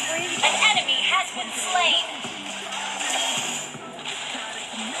have freedom. An enemy has been slain.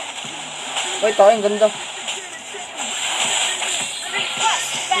 Ay, tayo, ang ganda. Request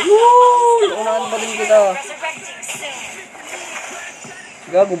backup. Woo! Unahan pa din kita. Resurrecting soon.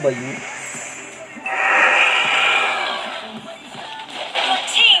 Gago ba yun? Your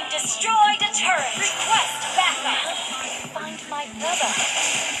team destroyed a turret. Request backup.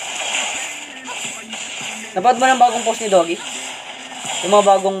 Napad mo ng bagong post ni Doggy? Yung mga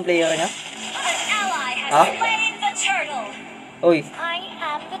bagong player niya? An ally has Huh? slain the turtle. Uy, I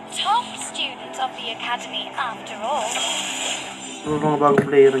am the top student of the academy after all. Yung mga bagong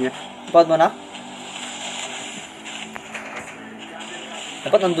player niya. napad mo na?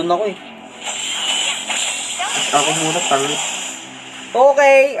 Dapat nandun ako eh. Ako muna, tangi.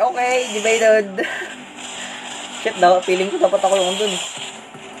 Okay, divided. Shit, feeling ko dapat ako yung nandun.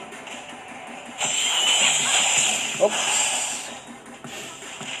 Oops.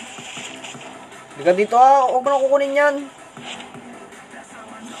 Hindi ka dito huwag mo na kukunin yan.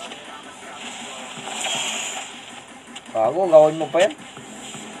 Bago, gawin mo pa yan.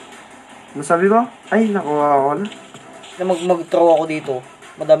 Ano sabi mo? Ay, nakuha ko na. Mag-throw ako dito.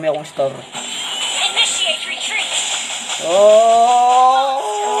 Madami akong star. Initiate retreat. Oh!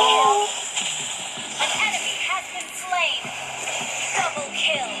 An enemy has been slain. Double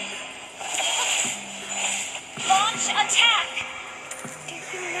kill. Launch attack. Do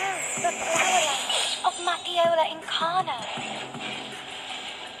you know the flower language of Matiola Incana?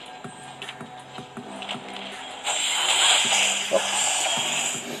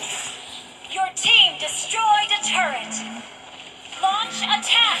 Your team destroyed a turret. Launch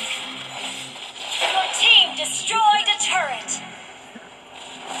attack. Your team destroyed a turret.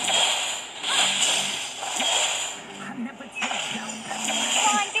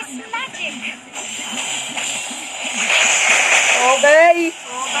 Try this magic. Okay!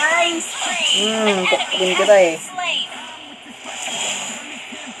 Killing spree. An Tukunin enemy kita has eh. been slain.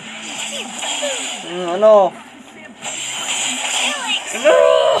 Ano? Killing spree. Ano?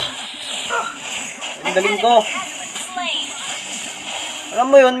 Ang An galing enemy ko. has been slain. Alam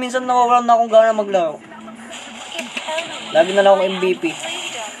mo yun, minsan nawawalan na akong gana maglaro. If only Lagi na lang akong I had MVP.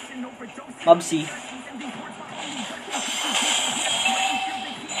 freedom. Mabsi.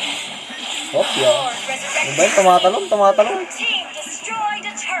 Oh, yeah. Lord Ano resurrected. ba yun? Tumatalon. Your team destroyed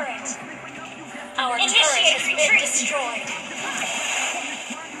a turret. Our turret has been destroyed.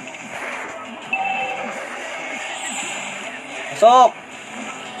 Pasok!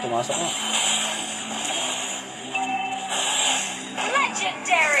 Pumasok na.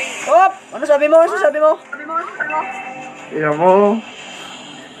 Legendary. Hop! Ano sabi mo? Ano sabi mo? Iyan mo.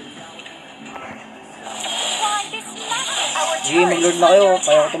 Try this magic. Our Sige, turret mag-lord is na kayo. under Kaya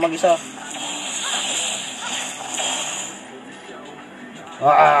ko attack. ito mag-isa.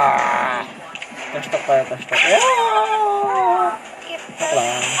 Touch talk tayo, touch talk. If Talk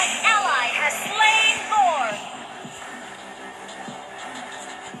lang. an ally has slain Lord.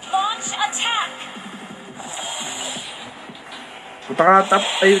 Launch attack. Punta ka top.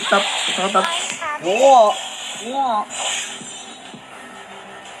 Ay, top. Punta ka top. I am Oo. Oo.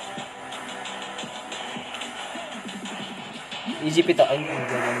 Easy pita. Ay, ang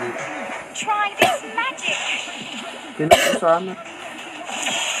gagawin dito. Try this magic. Pinaka sana.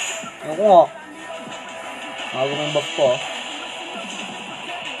 Ako nga. Bago ng buff ko.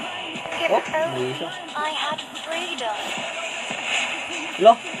 If Oh, only Jesus. I had freedom.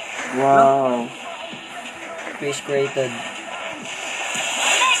 Hello? Wow. Space created.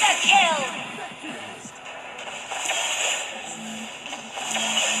 Mega kill.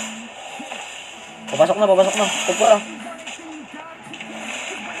 Papasok na. Pupura.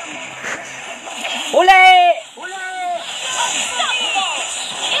 Huli! Unstoppable.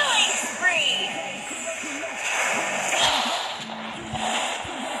 Killing spree.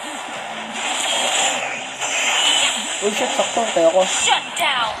 Oh shit, sakto. Tayo ko. Shut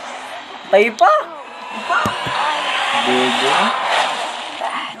down. Tayo pa! Bobo.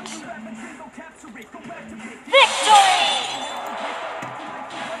 Victory.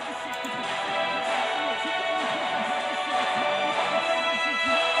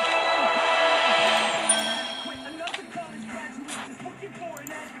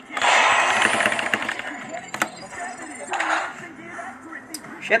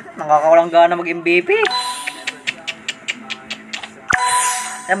 Shit, nakakawalang gana mag-MVP.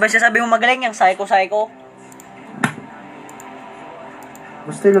 Yan ba siya sabi mo magaling? Yung psycho-psycho?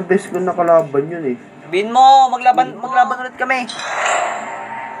 Basta yung best ko nakalaban yun eh. Sabihin mo, maglaban ulit kami.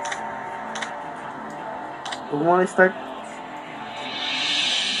 Huwag mo na start.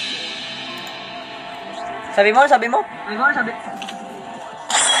 Sabi mo.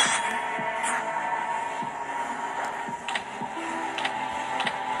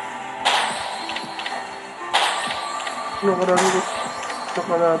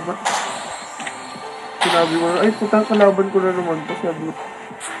 Nakalaban. Sinabi ko na, ay putang kalaban ko na naman. Tapos sabi ko,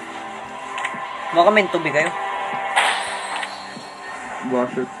 Baka may tubig kayo.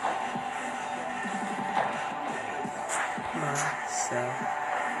 bakit?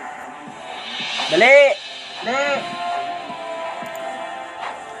 Dali!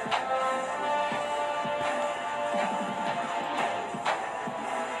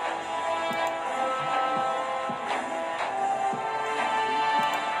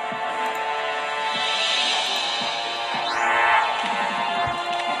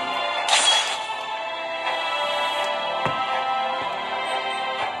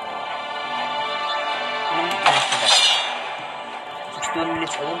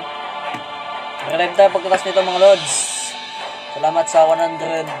 Ayun. Mag-live tayo pagkatas nito mga lods. Salamat sa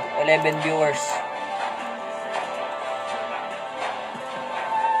 111 viewers.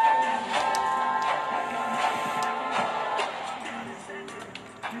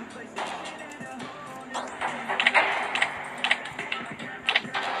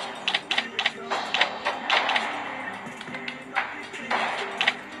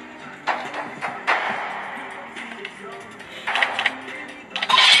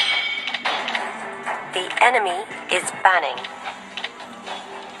 The enemy is banning.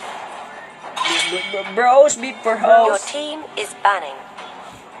 Bros, beat for Your house. team is banning.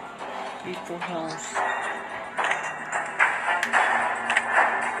 Beat for house.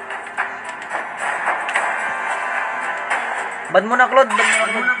 Ban mo na, Claude. Ban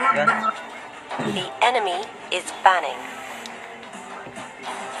mo na, Claude. Yan. The enemy is banning.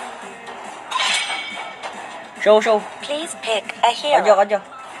 Show. Please pick a Kadya, hero. kadya.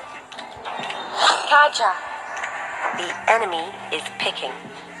 Kaja. The enemy is picking.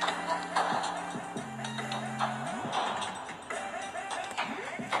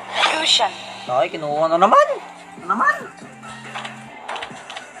 Cushion. Ay, kinuha na naman.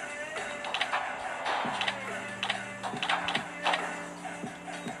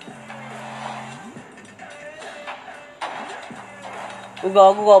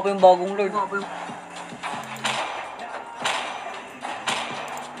 Gago pa yung bagong lord.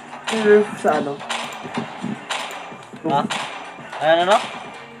 Nerf sa ano? Ha? Ano?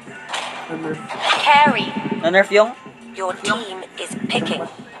 Nerf. Carry. Na-nerf yung? Your team is picking.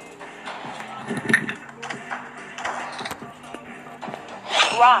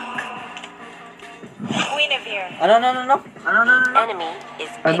 Rock. Guinevere. Ano? The enemy is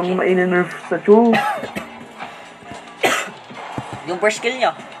Anong picking. maine-nerf sa Chu? Yung first kill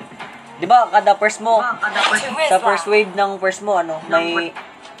niya. Di ba kada first mo, sa first Charisma. wave ng first mo,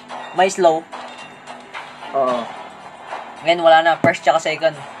 may slow. Oo. Ngayon wala na, first tsaka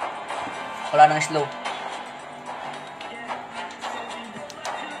second. Wala nang slow.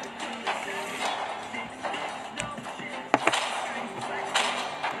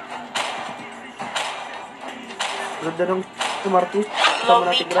 Ganda ng Martis. Sama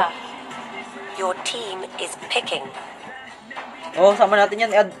natin Lolita. graph. Your team is picking. Oh, sama natin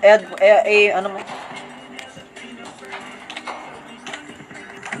yan. Ano mo?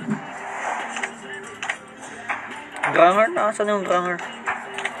 Granger na. Saan yung granger?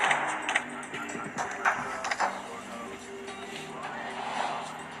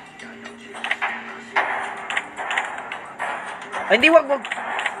 Ay, hindi, wag.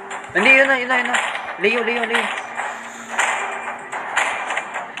 Hindi, yun na. Leo.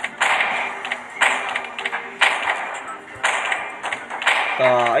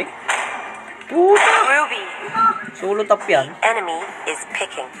 Kay. Puta! Ruby. Solo tap yan. Enemy is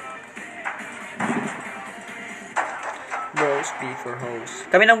picking. Bros, B for host.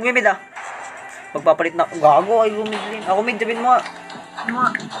 Kami nang gumimid ah. Magpapalit na. Gago, ay gumid din. Ako mid, sabihin mo ah.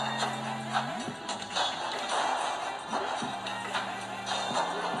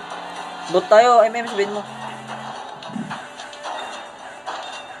 Bot tayo, MM, sabihin mo.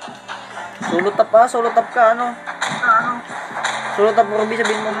 Solo tap ka, ano? Solo tap Ruby,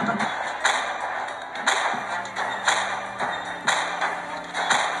 sabihin mo.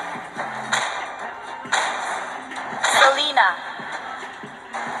 Selena.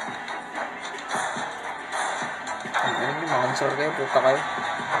 Ano yung mga answer kayo, puta kayo.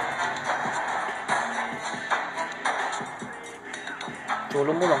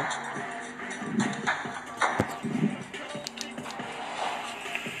 Solo mo lang.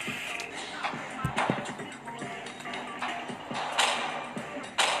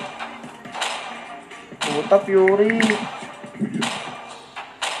 Puta, Fury.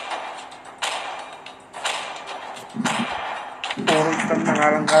 Puro isang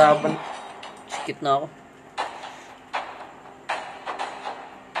nangalang kalaban. Sikit na ako.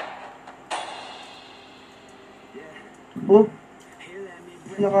 Oh.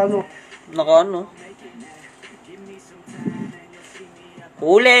 Nakano. Naka ano?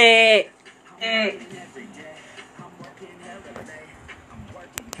 Huli!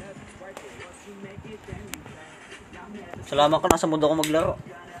 Salamat ka, nasa mood ako maglaro.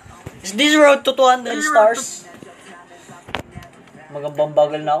 Is this road to 200 stars? Magambang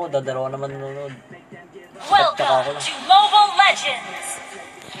bagal na ako, dadarawa naman nanonood. Welcome to Mobile Legends.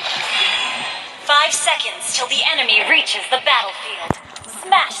 5 seconds till the enemy reaches the battlefield.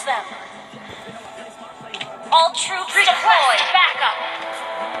 Smash them. All troops deployed. Back up.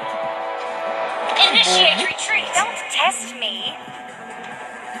 Initiate retreat. Don't test me.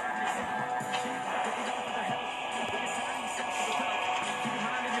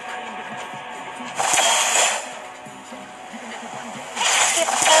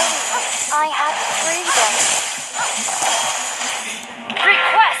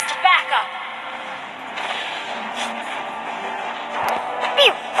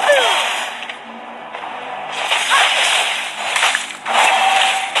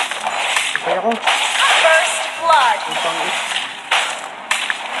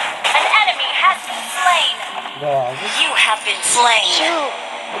 slain.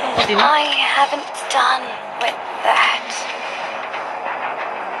 I haven't done with that.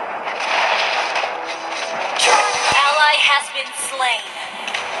 Ally has been slain.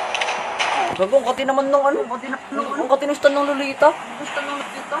 Gago, ang kati naman nung ano. Ang kati ng stand ng Lolita.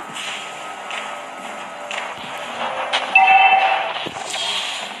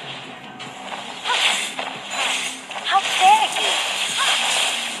 How dare you?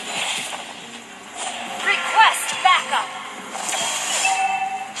 Request backup.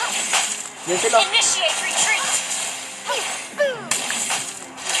 Yan sila. Initiate retreat.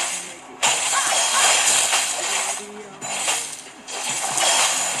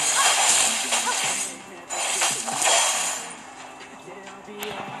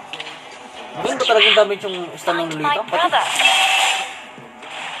 Ganun ba talagang damage yung stand ng My Lolita? brother.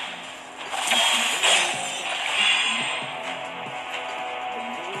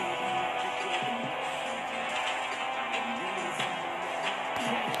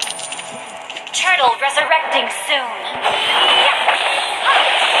 Turtle resurrecting soon.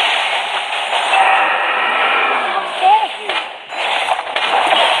 How dare you?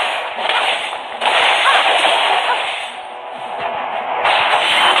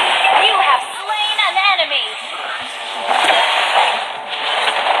 You have slain an enemy.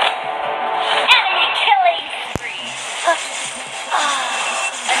 Enemy killing spree.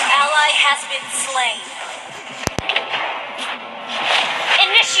 An ally has been slain.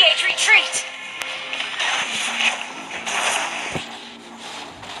 Initiate retreat.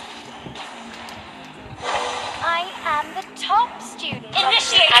 I am the top student. of the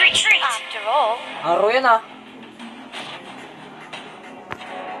Initiate academy, retreat. After all. Araw yan ah.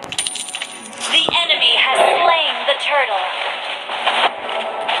 The enemy has slain the turtle.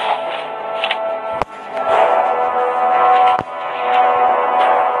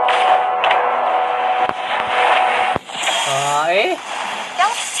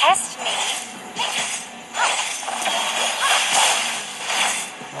 Don't test me.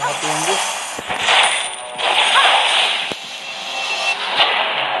 Nakatunggo.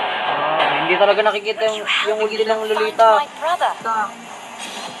 Hindi talaga nakikita yung ulti ng Lolita. My brother.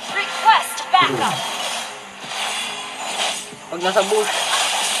 Request backup. Pag nasa bush.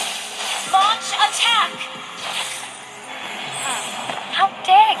 Launch attack. How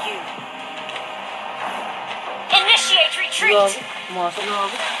dare you? Initiate retreat. Gago. Pumasok na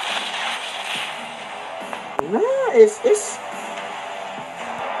ako. SS.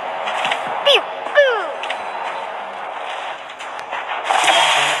 Pew! Boo!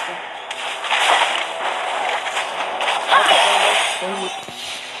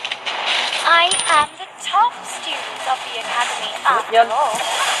 I am the top student of the academy after yan? all.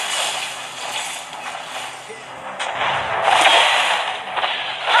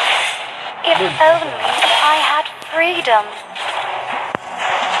 If only I had freedom.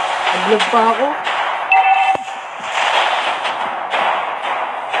 Nag-vlog pa ako.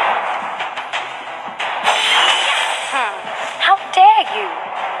 How dare you?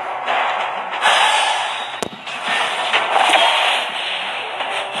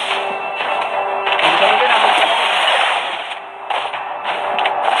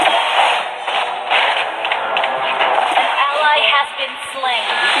 An ally has been slain.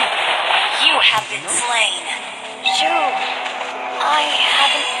 You have been slain. Shoo! I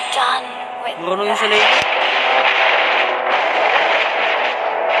haven't done with Marunong yung that. sila yun.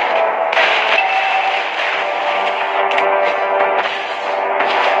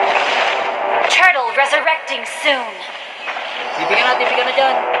 Turtle resurrecting soon. Tipikan na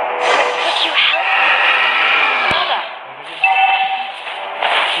dyan. Would you help me? Brother.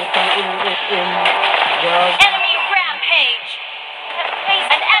 Enemy rampage.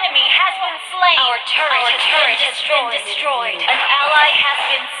 An enemy has been slain. Our turret has been destroyed. An ally has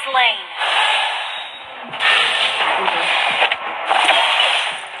been slain.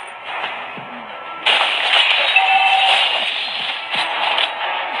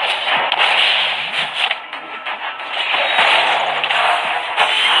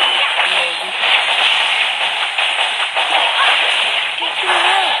 Did you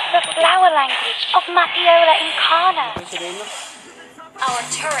know the flower language of Matiola Incarna? Yung sila yun. Our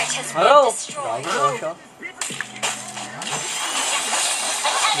turret has been Araw! destroyed. Gago ko siya.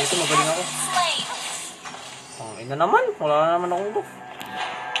 Dito magaling ako. Slain. Ang ina naman. Wala na naman akong buff.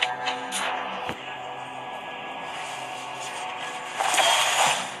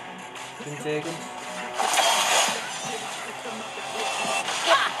 Seconds.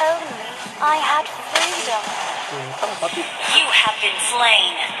 If only I had freedom. Putang pati. You have been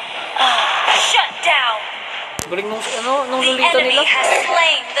slain. Shut down. Galing nung The Lolita enemy nila. has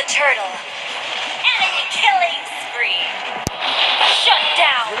slain the turtle. Enemy killing spree.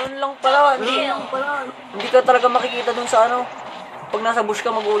 lang pala. Hindi ka talaga makikita dun sa ano. Pag nasa bush ka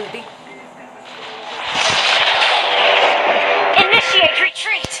mag-ulti. Initiate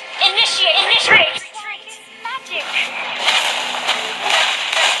retreat. Initiate retreat. Magic.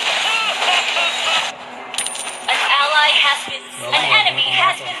 An ally has been. An enemy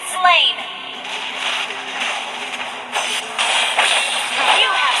has been slain. You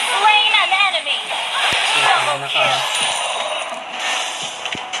have slain an enemy. Double kill.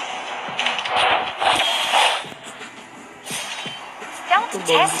 Don't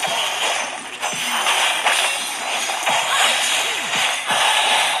test me.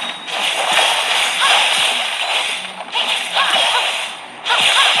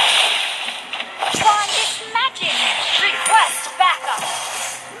 Try this magic. Request backup.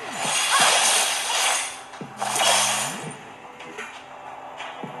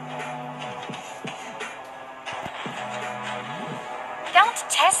 Don't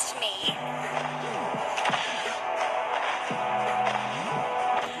test me.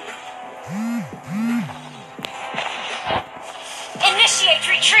 Initiate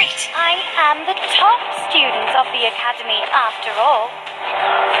retreat. I am the top student of the academy after all.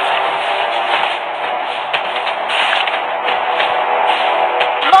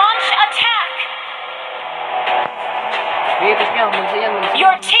 Launch attack. Okay, push niya. Magsa yan.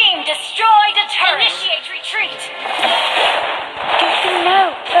 Your team destroyed a turret. Initiate retreat. Do you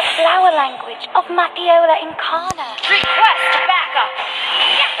know the flower language of Matthiola Incana? Request backup.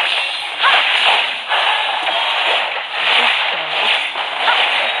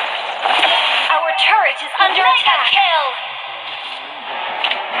 Our turret is under attack. Kill.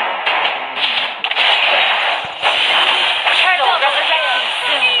 Turtle resurrecting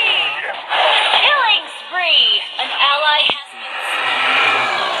soon. Killing spree. An ally has been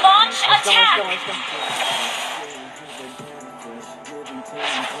slain. Launch attack.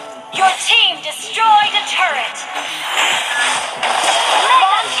 Your team destroyed a turret.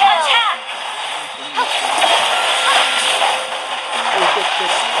 Launch attack.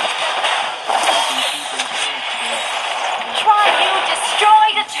 Try you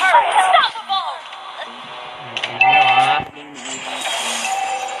destroyed a turret. Unstoppable.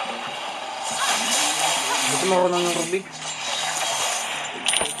 Ito marunong ng Rubik.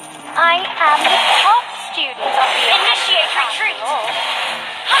 I am the top student of the Initiate retreat.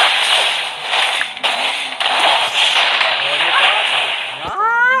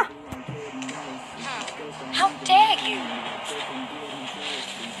 How dare you?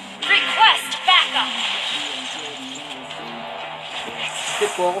 Request backup.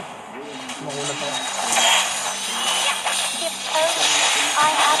 Skip po ako. Makulat ako. If only I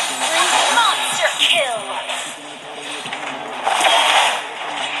had three. Monster kill.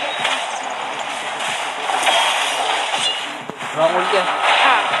 Wrong ulti ah.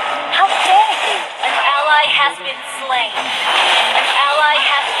 How dare you? An ally has been slain. An ally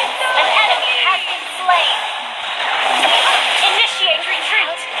has been. An enemy has been slain. Initiate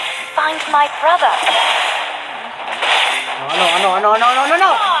retreat. Find my brother. Ano?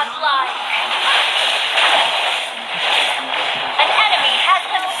 Godlike. An enemy has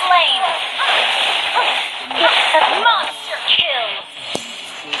been slain. Monster kill.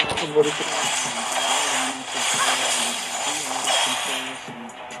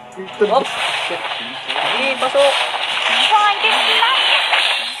 Op! Shit. Sige, pasok! Try this magic.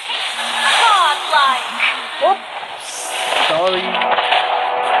 Godlike. Op! Sorry.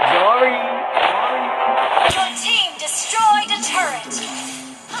 Your team destroyed a turret.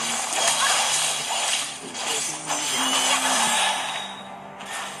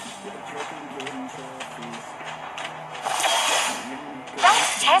 Don't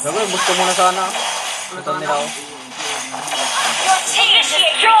test Sabi, me. gusto muna sana. Gusto nila ako. Your team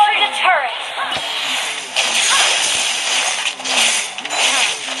destroyed a turret.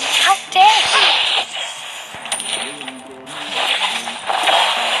 How dare you?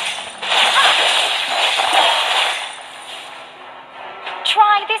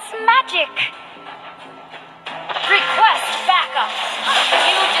 Try this magic. Request backup.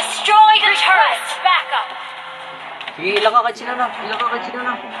 You destroyed a turret. Backup. Sige, ilang ka kahit sila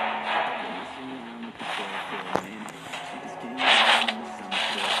na.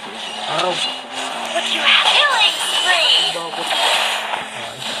 Araw. Would you have killing spree?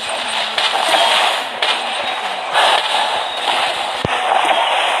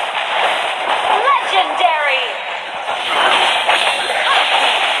 Legendary.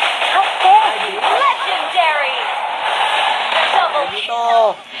 How dare you? Legendary. Double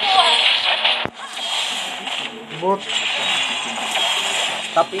Dito. Bot.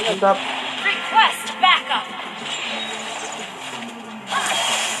 Tapin yun. Stop. request backup.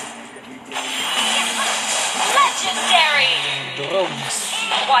 Legendary. Drogs.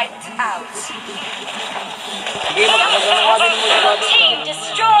 Wiped out. Sige, magkagawa din mo Your team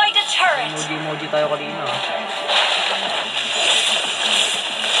destroyed a turret. Emoji tayo kanina.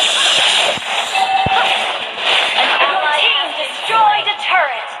 An ally team destroyed a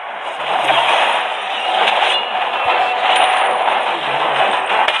turret.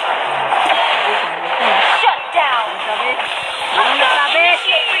 Shut down.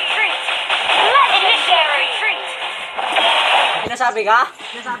 Initiate retreat. Legendary retreat. Sinasabi ka?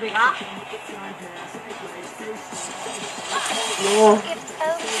 No. If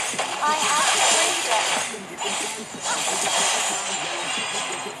only I had freedom.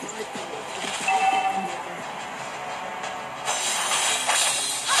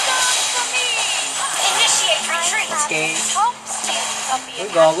 Initiate retreat. Okay. Top students of the Uy,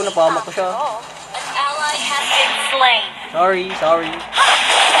 gago, napahamak ko siya. An ally has been slain. Sorry.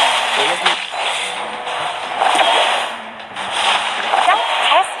 Don't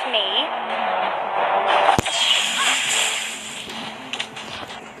test me.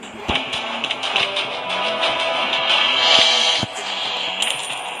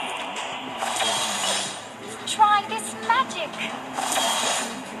 Try this magic.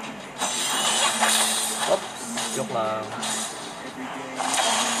 Oops, joke lang.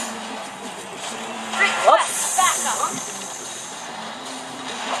 Request backup.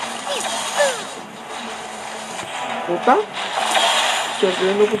 Puta? Siyempre,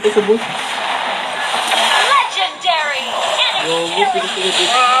 ano po sa bus? Legendary. Enemy Gago, killing.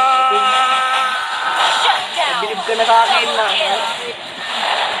 pinag-pinag. Shut down. Bilib ka na sa akin na. Double kill.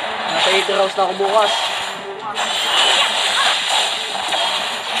 Nasa 8 rounds na ako bukas.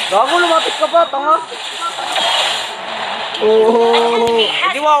 Gago, lumapit ka pa, tanga. Oh! Enemy has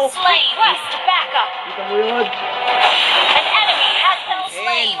Hindi, wow. been slain. Request backup. Kita mo yun. An enemy has been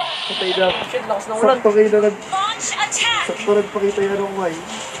slain. Patay na. Shit, lakas ng ulan. Sakto kayo na Launch attack. sakto nagpakita yan ng may.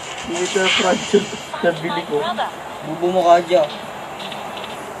 Hindi siya fracture. Nabili ko. Brother. Bubo mo ka dyan.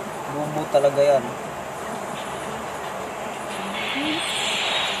 Bubo talaga yan.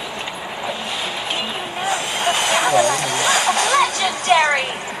 Legendary.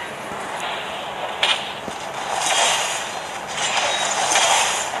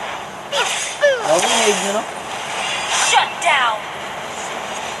 Gago, naig nyo na. Shut down.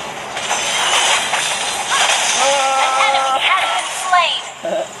 An enemy has been slain.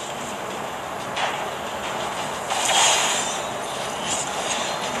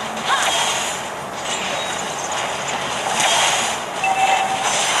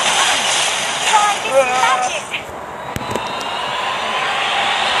 Try this magic.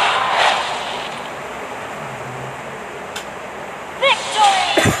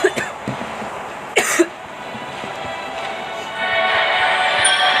 Victory.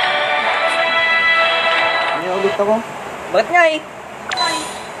 May ulit ako. Bakit nga eh?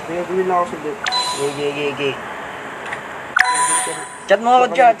 May gawin lang ako saglit. Gigi. Chat mo ako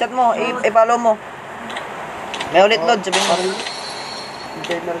dyan, chat mo. I-follow mo. May ulit load, sabihin mo.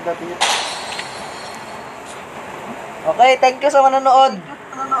 Hintayin na rin natin yun. Okay, thank you sa manonood.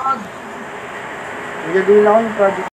 May gagawin lang ako yung project.